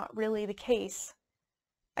just not really the case.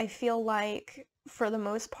 I feel like for the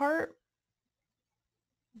most part,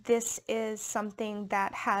 this is something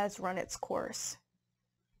that has run its course.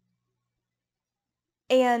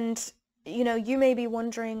 And, you may be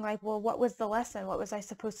wondering, like, well, what was the lesson? What was I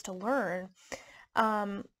supposed to learn?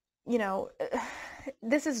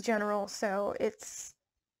 This is general, so it's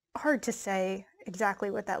hard to say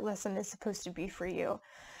exactly what that lesson is supposed to be for you.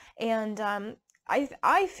 And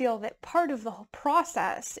I feel that part of the whole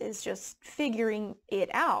process is just figuring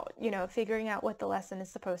it out, figuring out what the lesson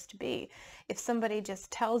is supposed to be. If somebody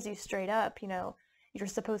just tells you straight up, you're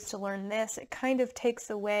supposed to learn this, it kind of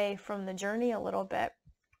takes away from the journey a little bit.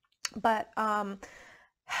 But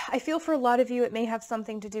I feel for a lot of you, it may have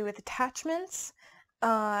something to do with attachments.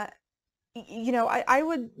 you know, I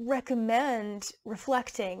would recommend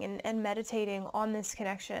reflecting and meditating on this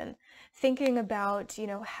connection, thinking about, you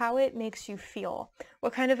know, how it makes you feel.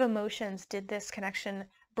 What kind of emotions did this connection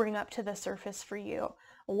bring up to the surface for you?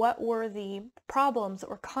 What were the problems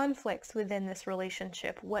or conflicts within this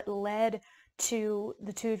relationship? What led to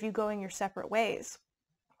the two of you going your separate ways?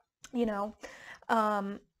 You know,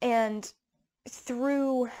 and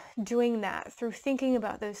through doing that, through thinking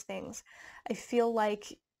about those things, I feel like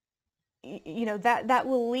you know, that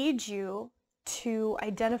will lead you to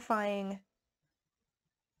identifying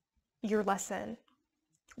your lesson,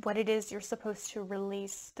 what it is you're supposed to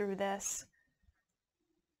release through this,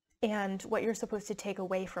 and what you're supposed to take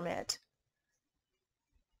away from it.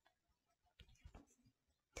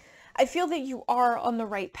 I feel that you are on the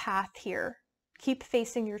right path here. Keep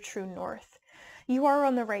facing your true north. You are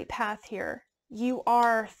on the right path here. You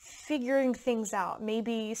are figuring things out,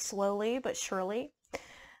 maybe slowly but surely.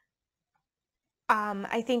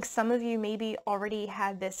 I think some of you maybe already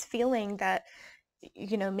had this feeling that,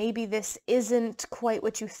 you know, maybe this isn't quite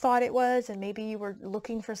what you thought it was, and maybe you were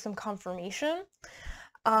looking for some confirmation.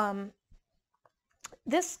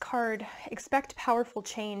 This card, Expect Powerful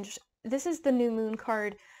Change, this is the new moon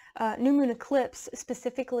card, new moon eclipse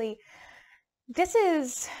specifically. This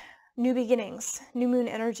is new beginnings, new moon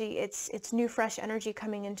energy. It's new, fresh energy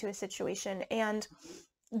coming into a situation. And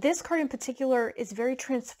this card in particular is very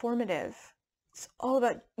transformative. It's all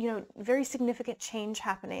about, you know, very significant change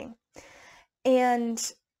happening. And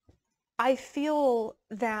I feel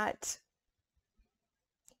that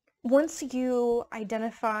once you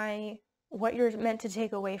identify what you're meant to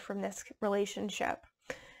take away from this relationship,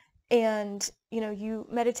 and, you know, you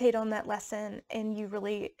meditate on that lesson and you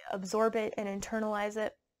really absorb it and internalize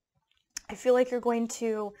it, I feel like you're going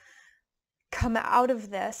to come out of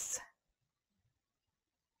this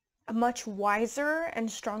a much wiser and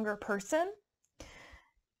stronger person.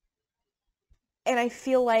 And I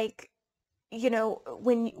feel like, you know,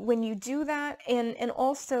 when you do that, and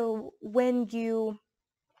also when you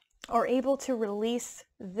are able to release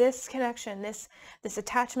this connection, this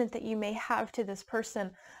attachment that you may have to this person,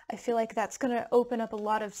 I feel like that's going to open up a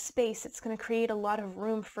lot of space. It's going to create a lot of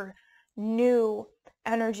room for new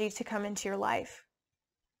energy to come into your life.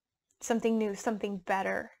 Something new, something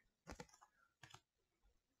better.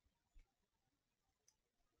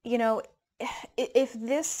 You know, if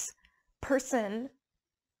this person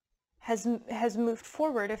has moved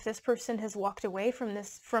forward, if this person has walked away from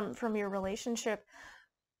this, from your relationship,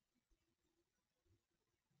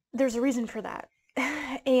 there's a reason for that.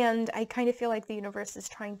 And I kind of feel like the universe is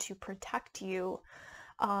trying to protect you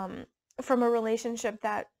from a relationship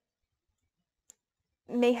that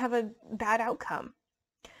may have a bad outcome.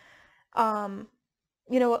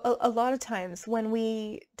 You know, a lot of times when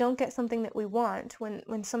we don't get something that we want,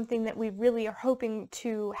 when something that we really are hoping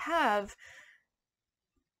to have,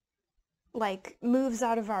 like, moves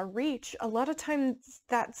out of our reach, a lot of times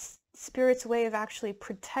that's Spirit's way of actually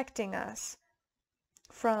protecting us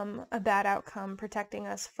from a bad outcome, protecting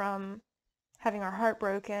us from having our heart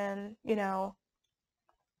broken, you know,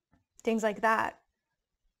 things like that.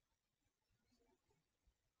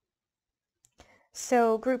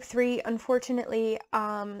 So group 3, unfortunately,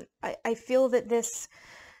 I feel that this,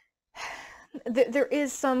 there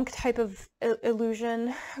is some type of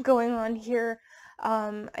illusion going on here.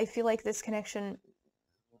 I feel like this connection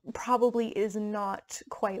probably is not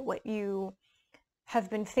quite what you have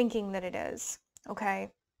been thinking that it is, okay?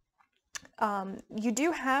 You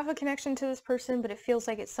do have a connection to this person, but it feels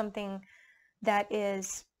like it's something that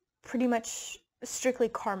is pretty much strictly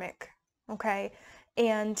karmic, okay?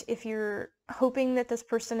 And if you're hoping that this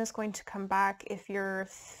person is going to come back, if you're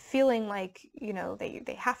feeling like, you know,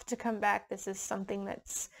 they have to come back, this is something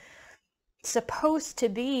that's supposed to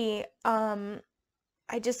be,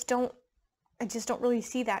 I just don't really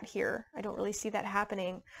see that here. I don't really see that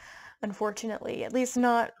happening, unfortunately. At least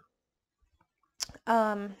not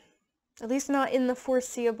in the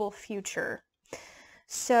foreseeable future.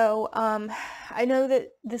 So, I know that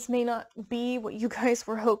this may not be what you guys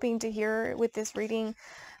were hoping to hear with this reading,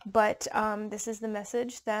 but this is the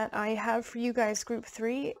message that I have for you guys, group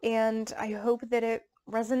 3, and I hope that it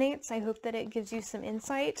resonates. I hope that it gives you some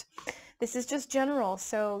insight. This is just general,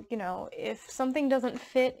 so, you know, if something doesn't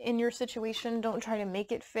fit in your situation, don't try to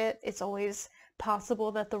make it fit. It's always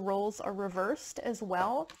possible that the roles are reversed as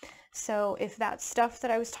well. So if that stuff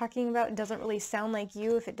that I was talking about doesn't really sound like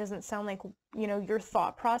you, if it doesn't sound like, you know, your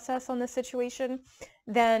thought process on this situation,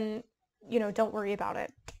 then, you know, don't worry about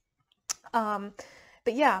it.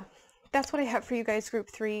 But yeah, that's what I have for you guys, group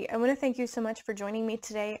 3. I want to thank you so much for joining me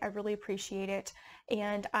today. I really appreciate it.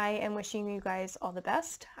 And I am wishing you guys all the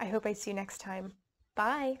best. I hope I see you next time.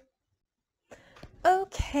 Bye.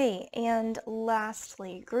 Okay, and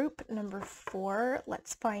lastly, group number 4.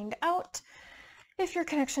 Let's find out if your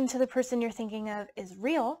connection to the person you're thinking of is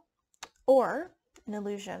real or an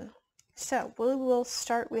illusion. So we will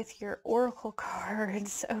start with your oracle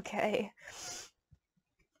cards. Okay.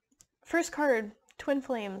 First card, Twin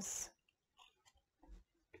Flames.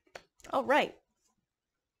 All right.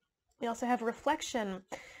 We also have Reflection.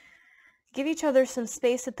 Give each other some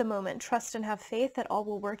space at the moment. Trust and have faith that all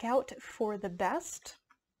will work out for the best.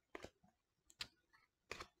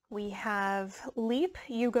 We have Leap.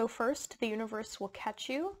 You go first. The universe will catch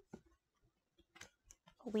you.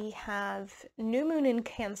 We have New Moon in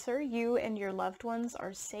Cancer. You and your loved ones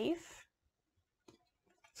are safe.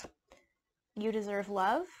 You deserve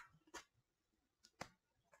love.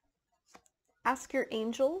 Ask your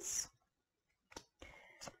angels.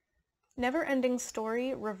 Never-ending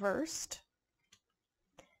story reversed.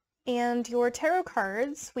 And your tarot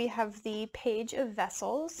cards, we have the Page of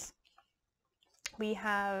Vessels. We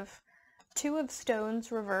have Two of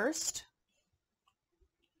Stones reversed.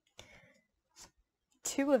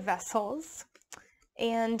 Two of Vessels,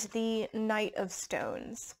 and the Knight of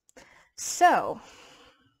Stones. So,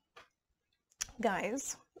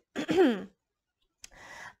 guys, right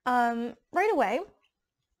away,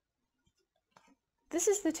 this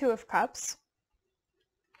is the Two of Cups.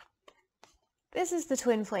 This is the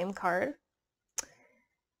Twin Flame card.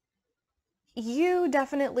 You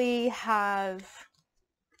definitely have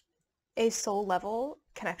a soul level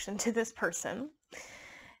connection to this person.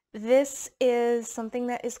 This is something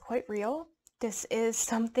that is quite real. This is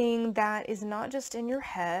something that is not just in your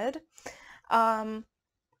head.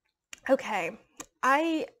 Okay,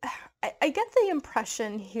 I get the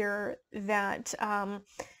impression here that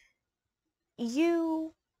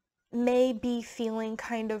you may be feeling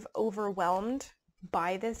kind of overwhelmed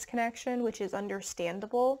by this connection, which is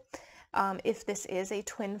understandable if this is a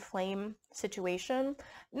twin flame situation.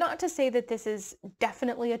 Not to say that this is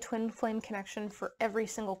definitely a twin flame connection for every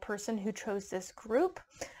single person who chose this group,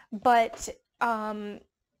 but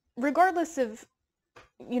regardless of,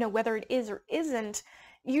 you know, whether it is or isn't,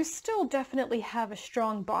 you still definitely have a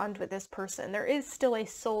strong bond with this person. There is still a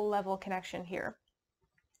soul level connection here.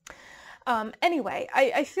 Anyway,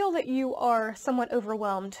 I feel that you are somewhat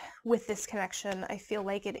overwhelmed with this connection. I feel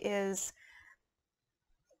like it is,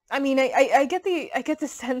 I mean, I get the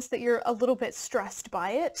sense that you're a little bit stressed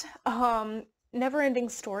by it. Never-ending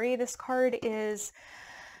story, this card is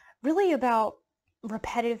really about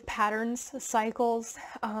repetitive patterns, cycles,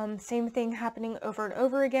 same thing happening over and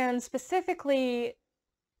over again, specifically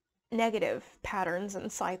negative patterns and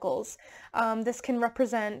cycles. This can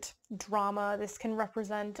represent drama, this can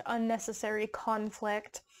represent unnecessary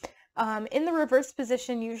conflict. In the reverse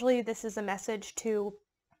position, usually this is a message to,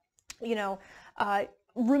 you know,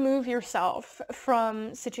 remove yourself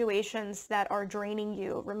from situations that are draining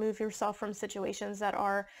you, remove yourself from situations that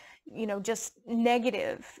are, you know, just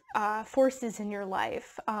negative forces in your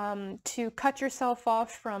life, to cut yourself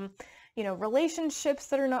off from, you know, relationships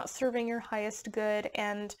that are not serving your highest good,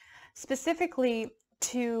 and specifically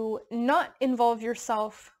to not involve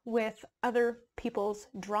yourself with other people's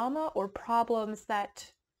drama or problems that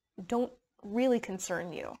don't really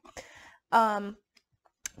concern you.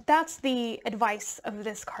 That's the advice of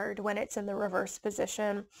this card when it's in the reverse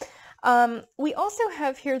position. We also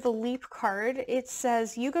have here the Leap card. It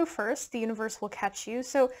says, you go first, the universe will catch you.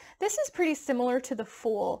 So this is pretty similar to the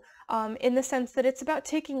Fool, in the sense that it's about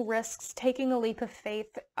taking risks, taking a leap of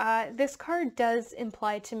faith. This card does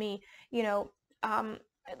imply to me, you know,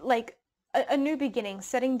 like a new beginning,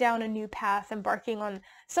 setting down a new path, embarking on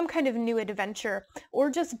some kind of new adventure, or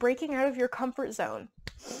just breaking out of your comfort zone.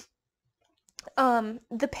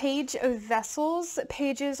 The Page of Vessels.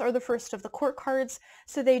 Pages are the first of the court cards,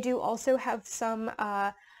 so they do also have some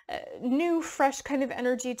new, fresh kind of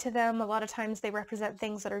energy to them. A lot of times they represent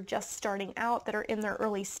things that are just starting out, that are in their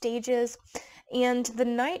early stages. And the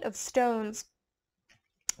Knight of Stones,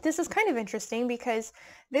 this is kind of interesting because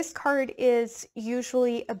this card is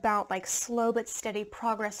usually about like slow but steady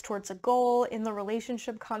progress towards a goal. In the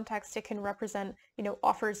relationship context, it can represent, you know,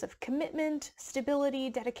 offers of commitment, stability,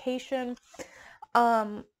 dedication.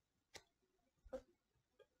 I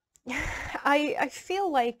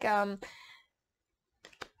feel like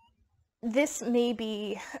this may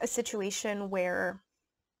be a situation where,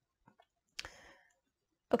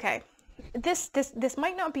 okay, this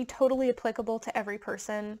might not be totally applicable to every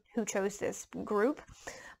person who chose this group,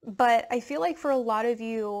 but I feel like for a lot of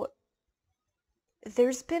you,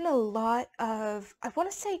 there's been a lot of, I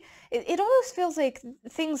want to say, it almost feels like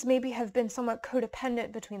things maybe have been somewhat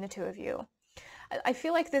codependent between the two of you. I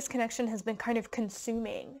feel like this connection has been kind of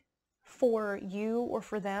consuming for you or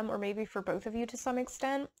for them, or maybe for both of you to some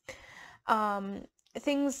extent.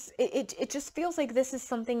 It just feels like this is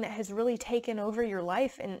something that has really taken over your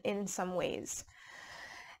life in some ways.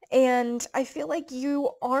 And I feel like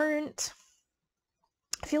you aren't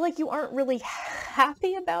really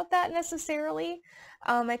happy about that necessarily.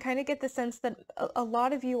 I kind of get the sense that a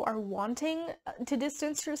lot of you are wanting to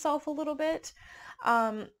distance yourself a little bit.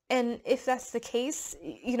 And if that's the case,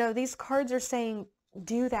 you know, these cards are saying,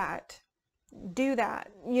 do that. Do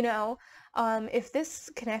that, you know. If this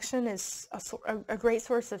connection is a great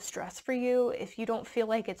source of stress for you, if you don't feel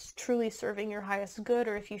like it's truly serving your highest good,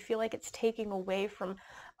 or if you feel like it's taking away from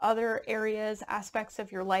other areas, aspects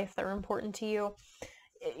of your life that are important to you,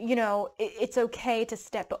 you know, it's okay to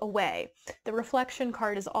step away. The reflection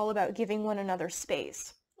card is all about giving one another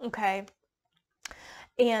space, okay?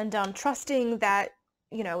 And trusting that,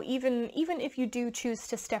 you know, even if you do choose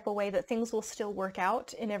to step away, that things will still work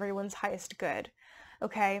out in everyone's highest good,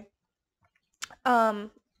 okay?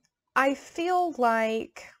 I feel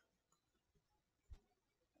like,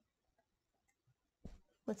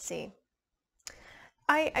 let's see.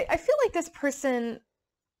 I feel like this person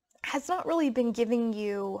has not really been giving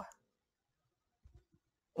you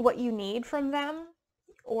what you need from them,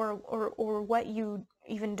 or what you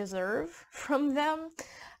even deserve from them.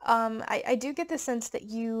 I do get the sense that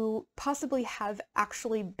you possibly have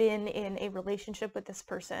actually been in a relationship with this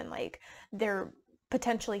person, like there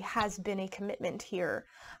potentially has been a commitment here.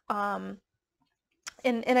 And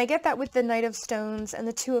I get that with the Knight of Stones and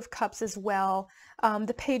the Two of Cups as well.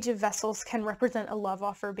 The Page of Vessels can represent a love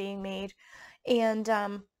offer being made. And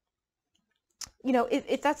you know,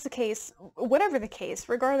 if that's the case, whatever the case,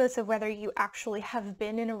 regardless of whether you actually have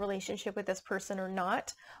been in a relationship with this person or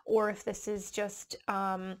not, or if this is just,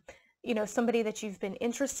 you know, somebody that you've been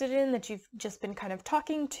interested in, that you've just been kind of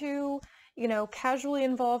talking to, you know, casually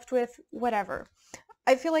involved with, whatever.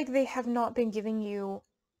 I feel like they have not been giving you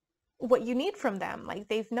what you need from them. Like,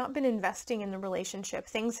 they've not been investing in the relationship.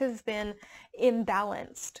 Things have been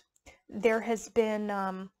imbalanced. There has been,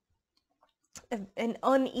 an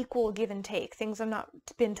unequal give and take. Things have not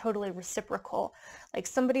been totally reciprocal. Like,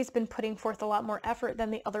 somebody's been putting forth a lot more effort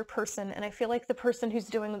than the other person, and I feel like the person who's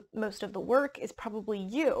doing most of the work is probably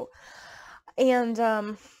you. And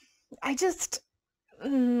I just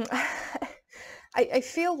I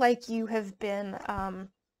feel like you have been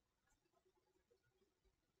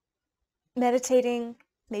meditating,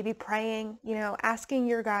 maybe praying, you know, asking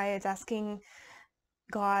your guides, asking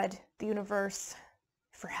God, the universe,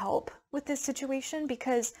 for help with this situation,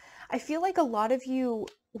 because I feel like a lot of you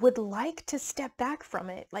would like to step back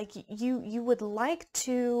from it. Like, you would like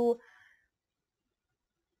to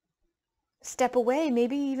step away,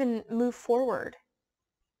 maybe even move forward.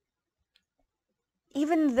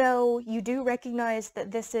 Even though you do recognize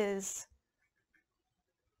that this is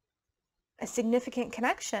a significant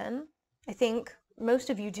connection, I think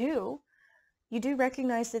most of you do. You do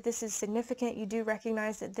recognize that this is significant. You do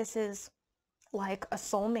recognize that this is like a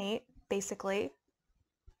soulmate, basically.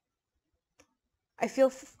 I feel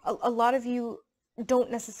a lot of you don't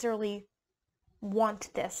necessarily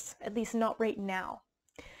want this, at least not right now.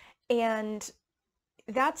 And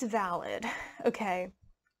that's valid, okay?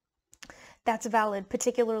 That's valid,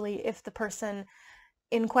 particularly if the person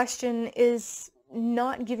in question is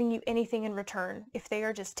not giving you anything in return. If they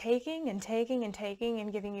are just taking and taking and taking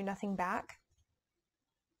and giving you nothing back,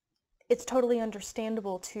 it's totally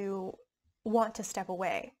understandable to want to step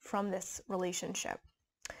away from this relationship.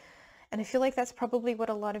 And I feel like that's probably what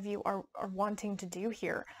a lot of you are wanting to do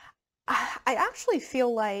here. I actually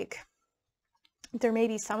feel like there may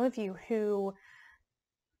be some of you who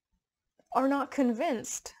are not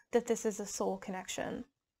convinced that this is a soul connection,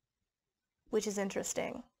 which is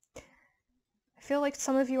interesting. I feel like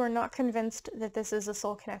some of you are not convinced that this is a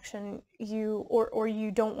soul connection, or you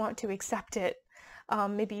don't want to accept it.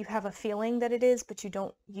 Maybe you have a feeling that it is, but you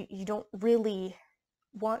don't really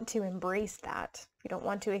want to embrace that. You don't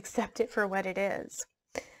want to accept it for what it is.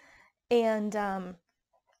 And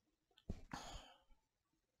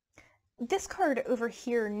this card over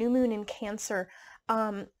here, New Moon in Cancer,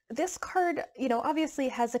 this card, you know, obviously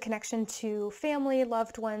has a connection to family,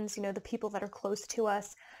 loved ones, you know, the people that are close to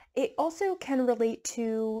us. It also can relate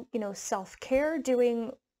to, you know, self-care,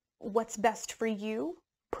 doing what's best for you,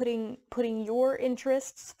 putting your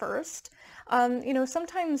interests first. You know,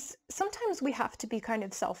 sometimes we have to be kind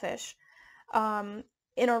of selfish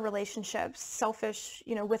in our relationships, selfish,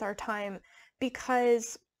 you know, with our time,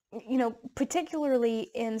 because you know, particularly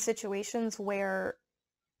in situations where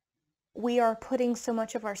we are putting so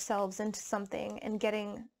much of ourselves into something and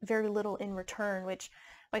getting very little in return, which,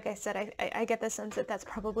 like I said, I get the sense that that's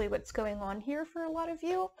probably what's going on here for a lot of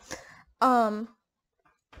you.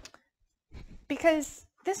 Because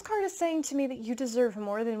this card is saying to me that you deserve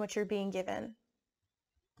more than what you're being given.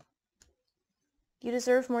 You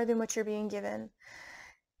deserve more than what you're being given.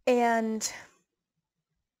 And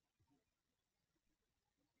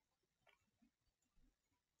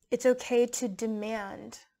it's okay to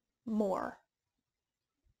demand more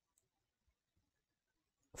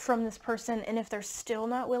from this person. And if they're still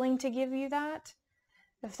not willing to give you that,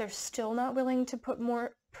 if they're still not willing to put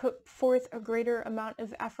forth a greater amount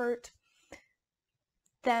of effort,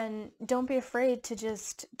 then don't be afraid to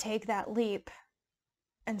just take that leap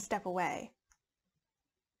and step away.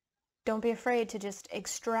 Don't be afraid to just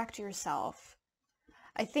extract yourself.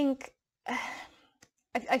 I think,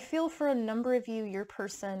 I feel for a number of you, your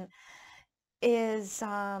person is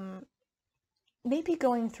maybe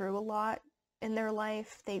going through a lot in their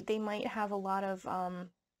life. They might have a lot of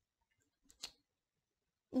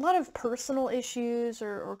personal issues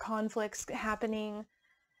or conflicts happening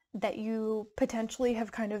that you potentially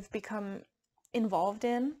have kind of become involved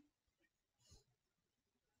in.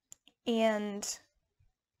 And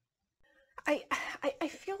I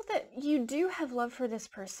feel that you do have love for this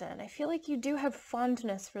person. I feel like you do have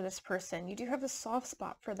fondness for this person. You do have a soft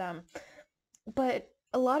spot for them. But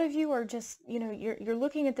a lot of you are just, you know, you're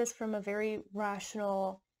looking at this from a very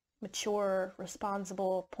rational, mature,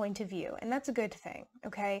 responsible point of view. And that's a good thing,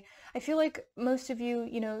 okay? I feel like most of you,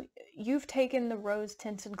 you know, you've taken the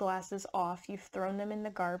rose-tinted glasses off, you've thrown them in the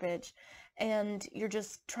garbage, and you're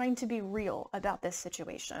just trying to be real about this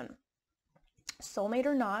situation. Soulmate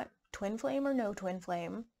or not, twin flame or no twin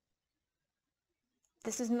flame,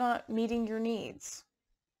 this is not meeting your needs.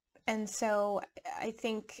 And so I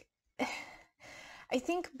think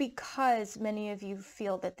because many of you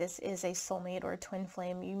feel that this is a soulmate or a twin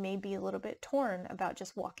flame, you may be a little bit torn about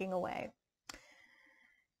just walking away.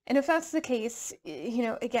 And if that's the case, you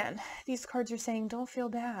know, again, these cards are saying, don't feel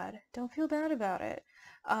bad. Don't feel bad about it.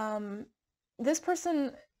 This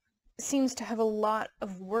person seems to have a lot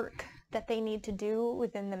of work that they need to do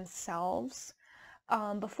within themselves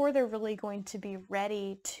before they're really going to be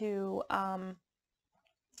ready to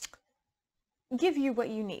give you what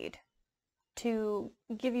you need, to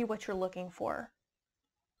give you what you're looking for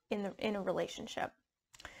in a relationship.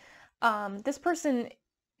 This person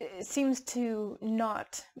seems to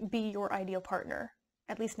not be your ideal partner,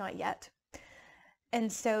 at least not yet.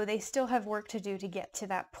 And so they still have work to do to get to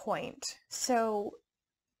that point. So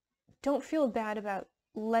don't feel bad about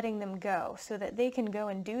letting them go so that they can go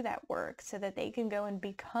and do that work, so that they can go and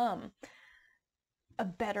become a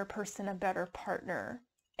better person, a better partner.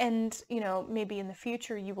 And, you know, maybe in the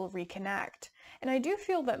future you will reconnect. And I do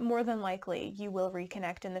feel that more than likely you will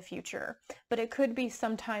reconnect in the future, but it could be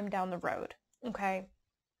sometime down the road, okay?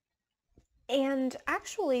 And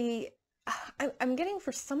actually, I'm getting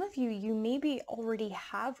for some of you, you maybe already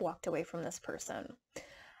have walked away from this person,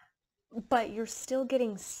 but you're still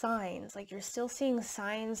getting signs, like you're still seeing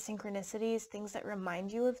signs, synchronicities, things that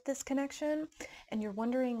remind you of this connection, and you're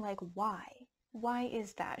wondering, like, why? Why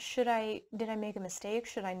is that? Did I make a mistake?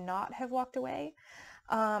 Should I not have walked away?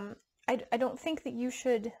 I don't think that you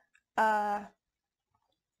should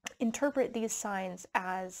interpret these signs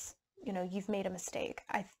as, you know, you've made a mistake.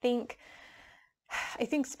 I think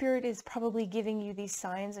Spirit is probably giving you these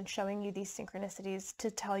signs and showing you these synchronicities to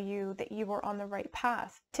tell you that you are on the right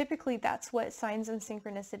path. Typically, that's what signs and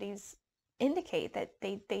synchronicities indicate, that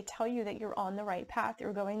they tell you that you're on the right path,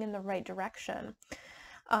 you're going in the right direction.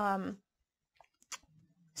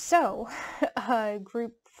 So,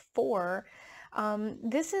 group 4,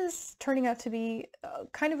 this is turning out to be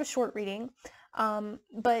kind of a short reading,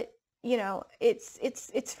 but, you know,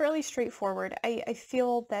 it's fairly straightforward. I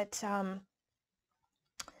feel that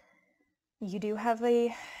you do have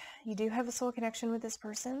a soul connection with this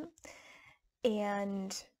person,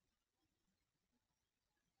 and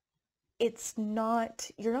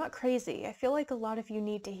you're not crazy. I feel like a lot of you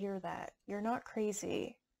need to hear that. You're not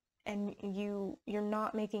crazy, and you're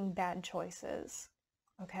not making bad choices,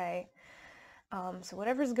 okay? So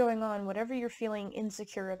whatever's going on, whatever you're feeling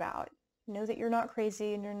insecure about, know that you're not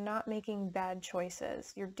crazy and you're not making bad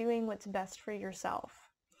choices. You're doing what's best for yourself.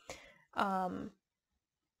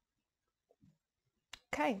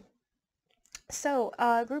 Okay. So,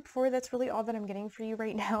 group 4, that's really all that I'm getting for you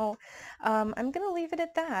right now. I'm going to leave it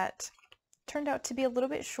at that. Turned out to be a little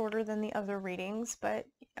bit shorter than the other readings, but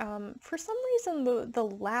for some reason the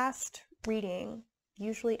last reading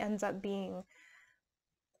usually ends up being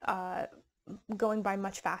going by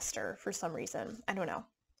much faster for some reason. I don't know.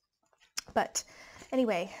 But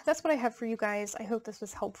anyway, that's what I have for you guys. I hope this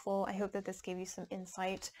was helpful. I hope that this gave you some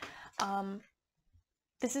insight.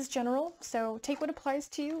 This is general, so take what applies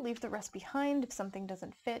to you, leave the rest behind. If something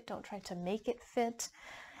doesn't fit, don't try to make it fit.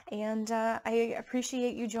 And I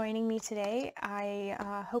appreciate you joining me today.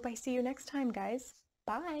 I hope I see you next time, guys.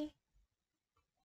 Bye!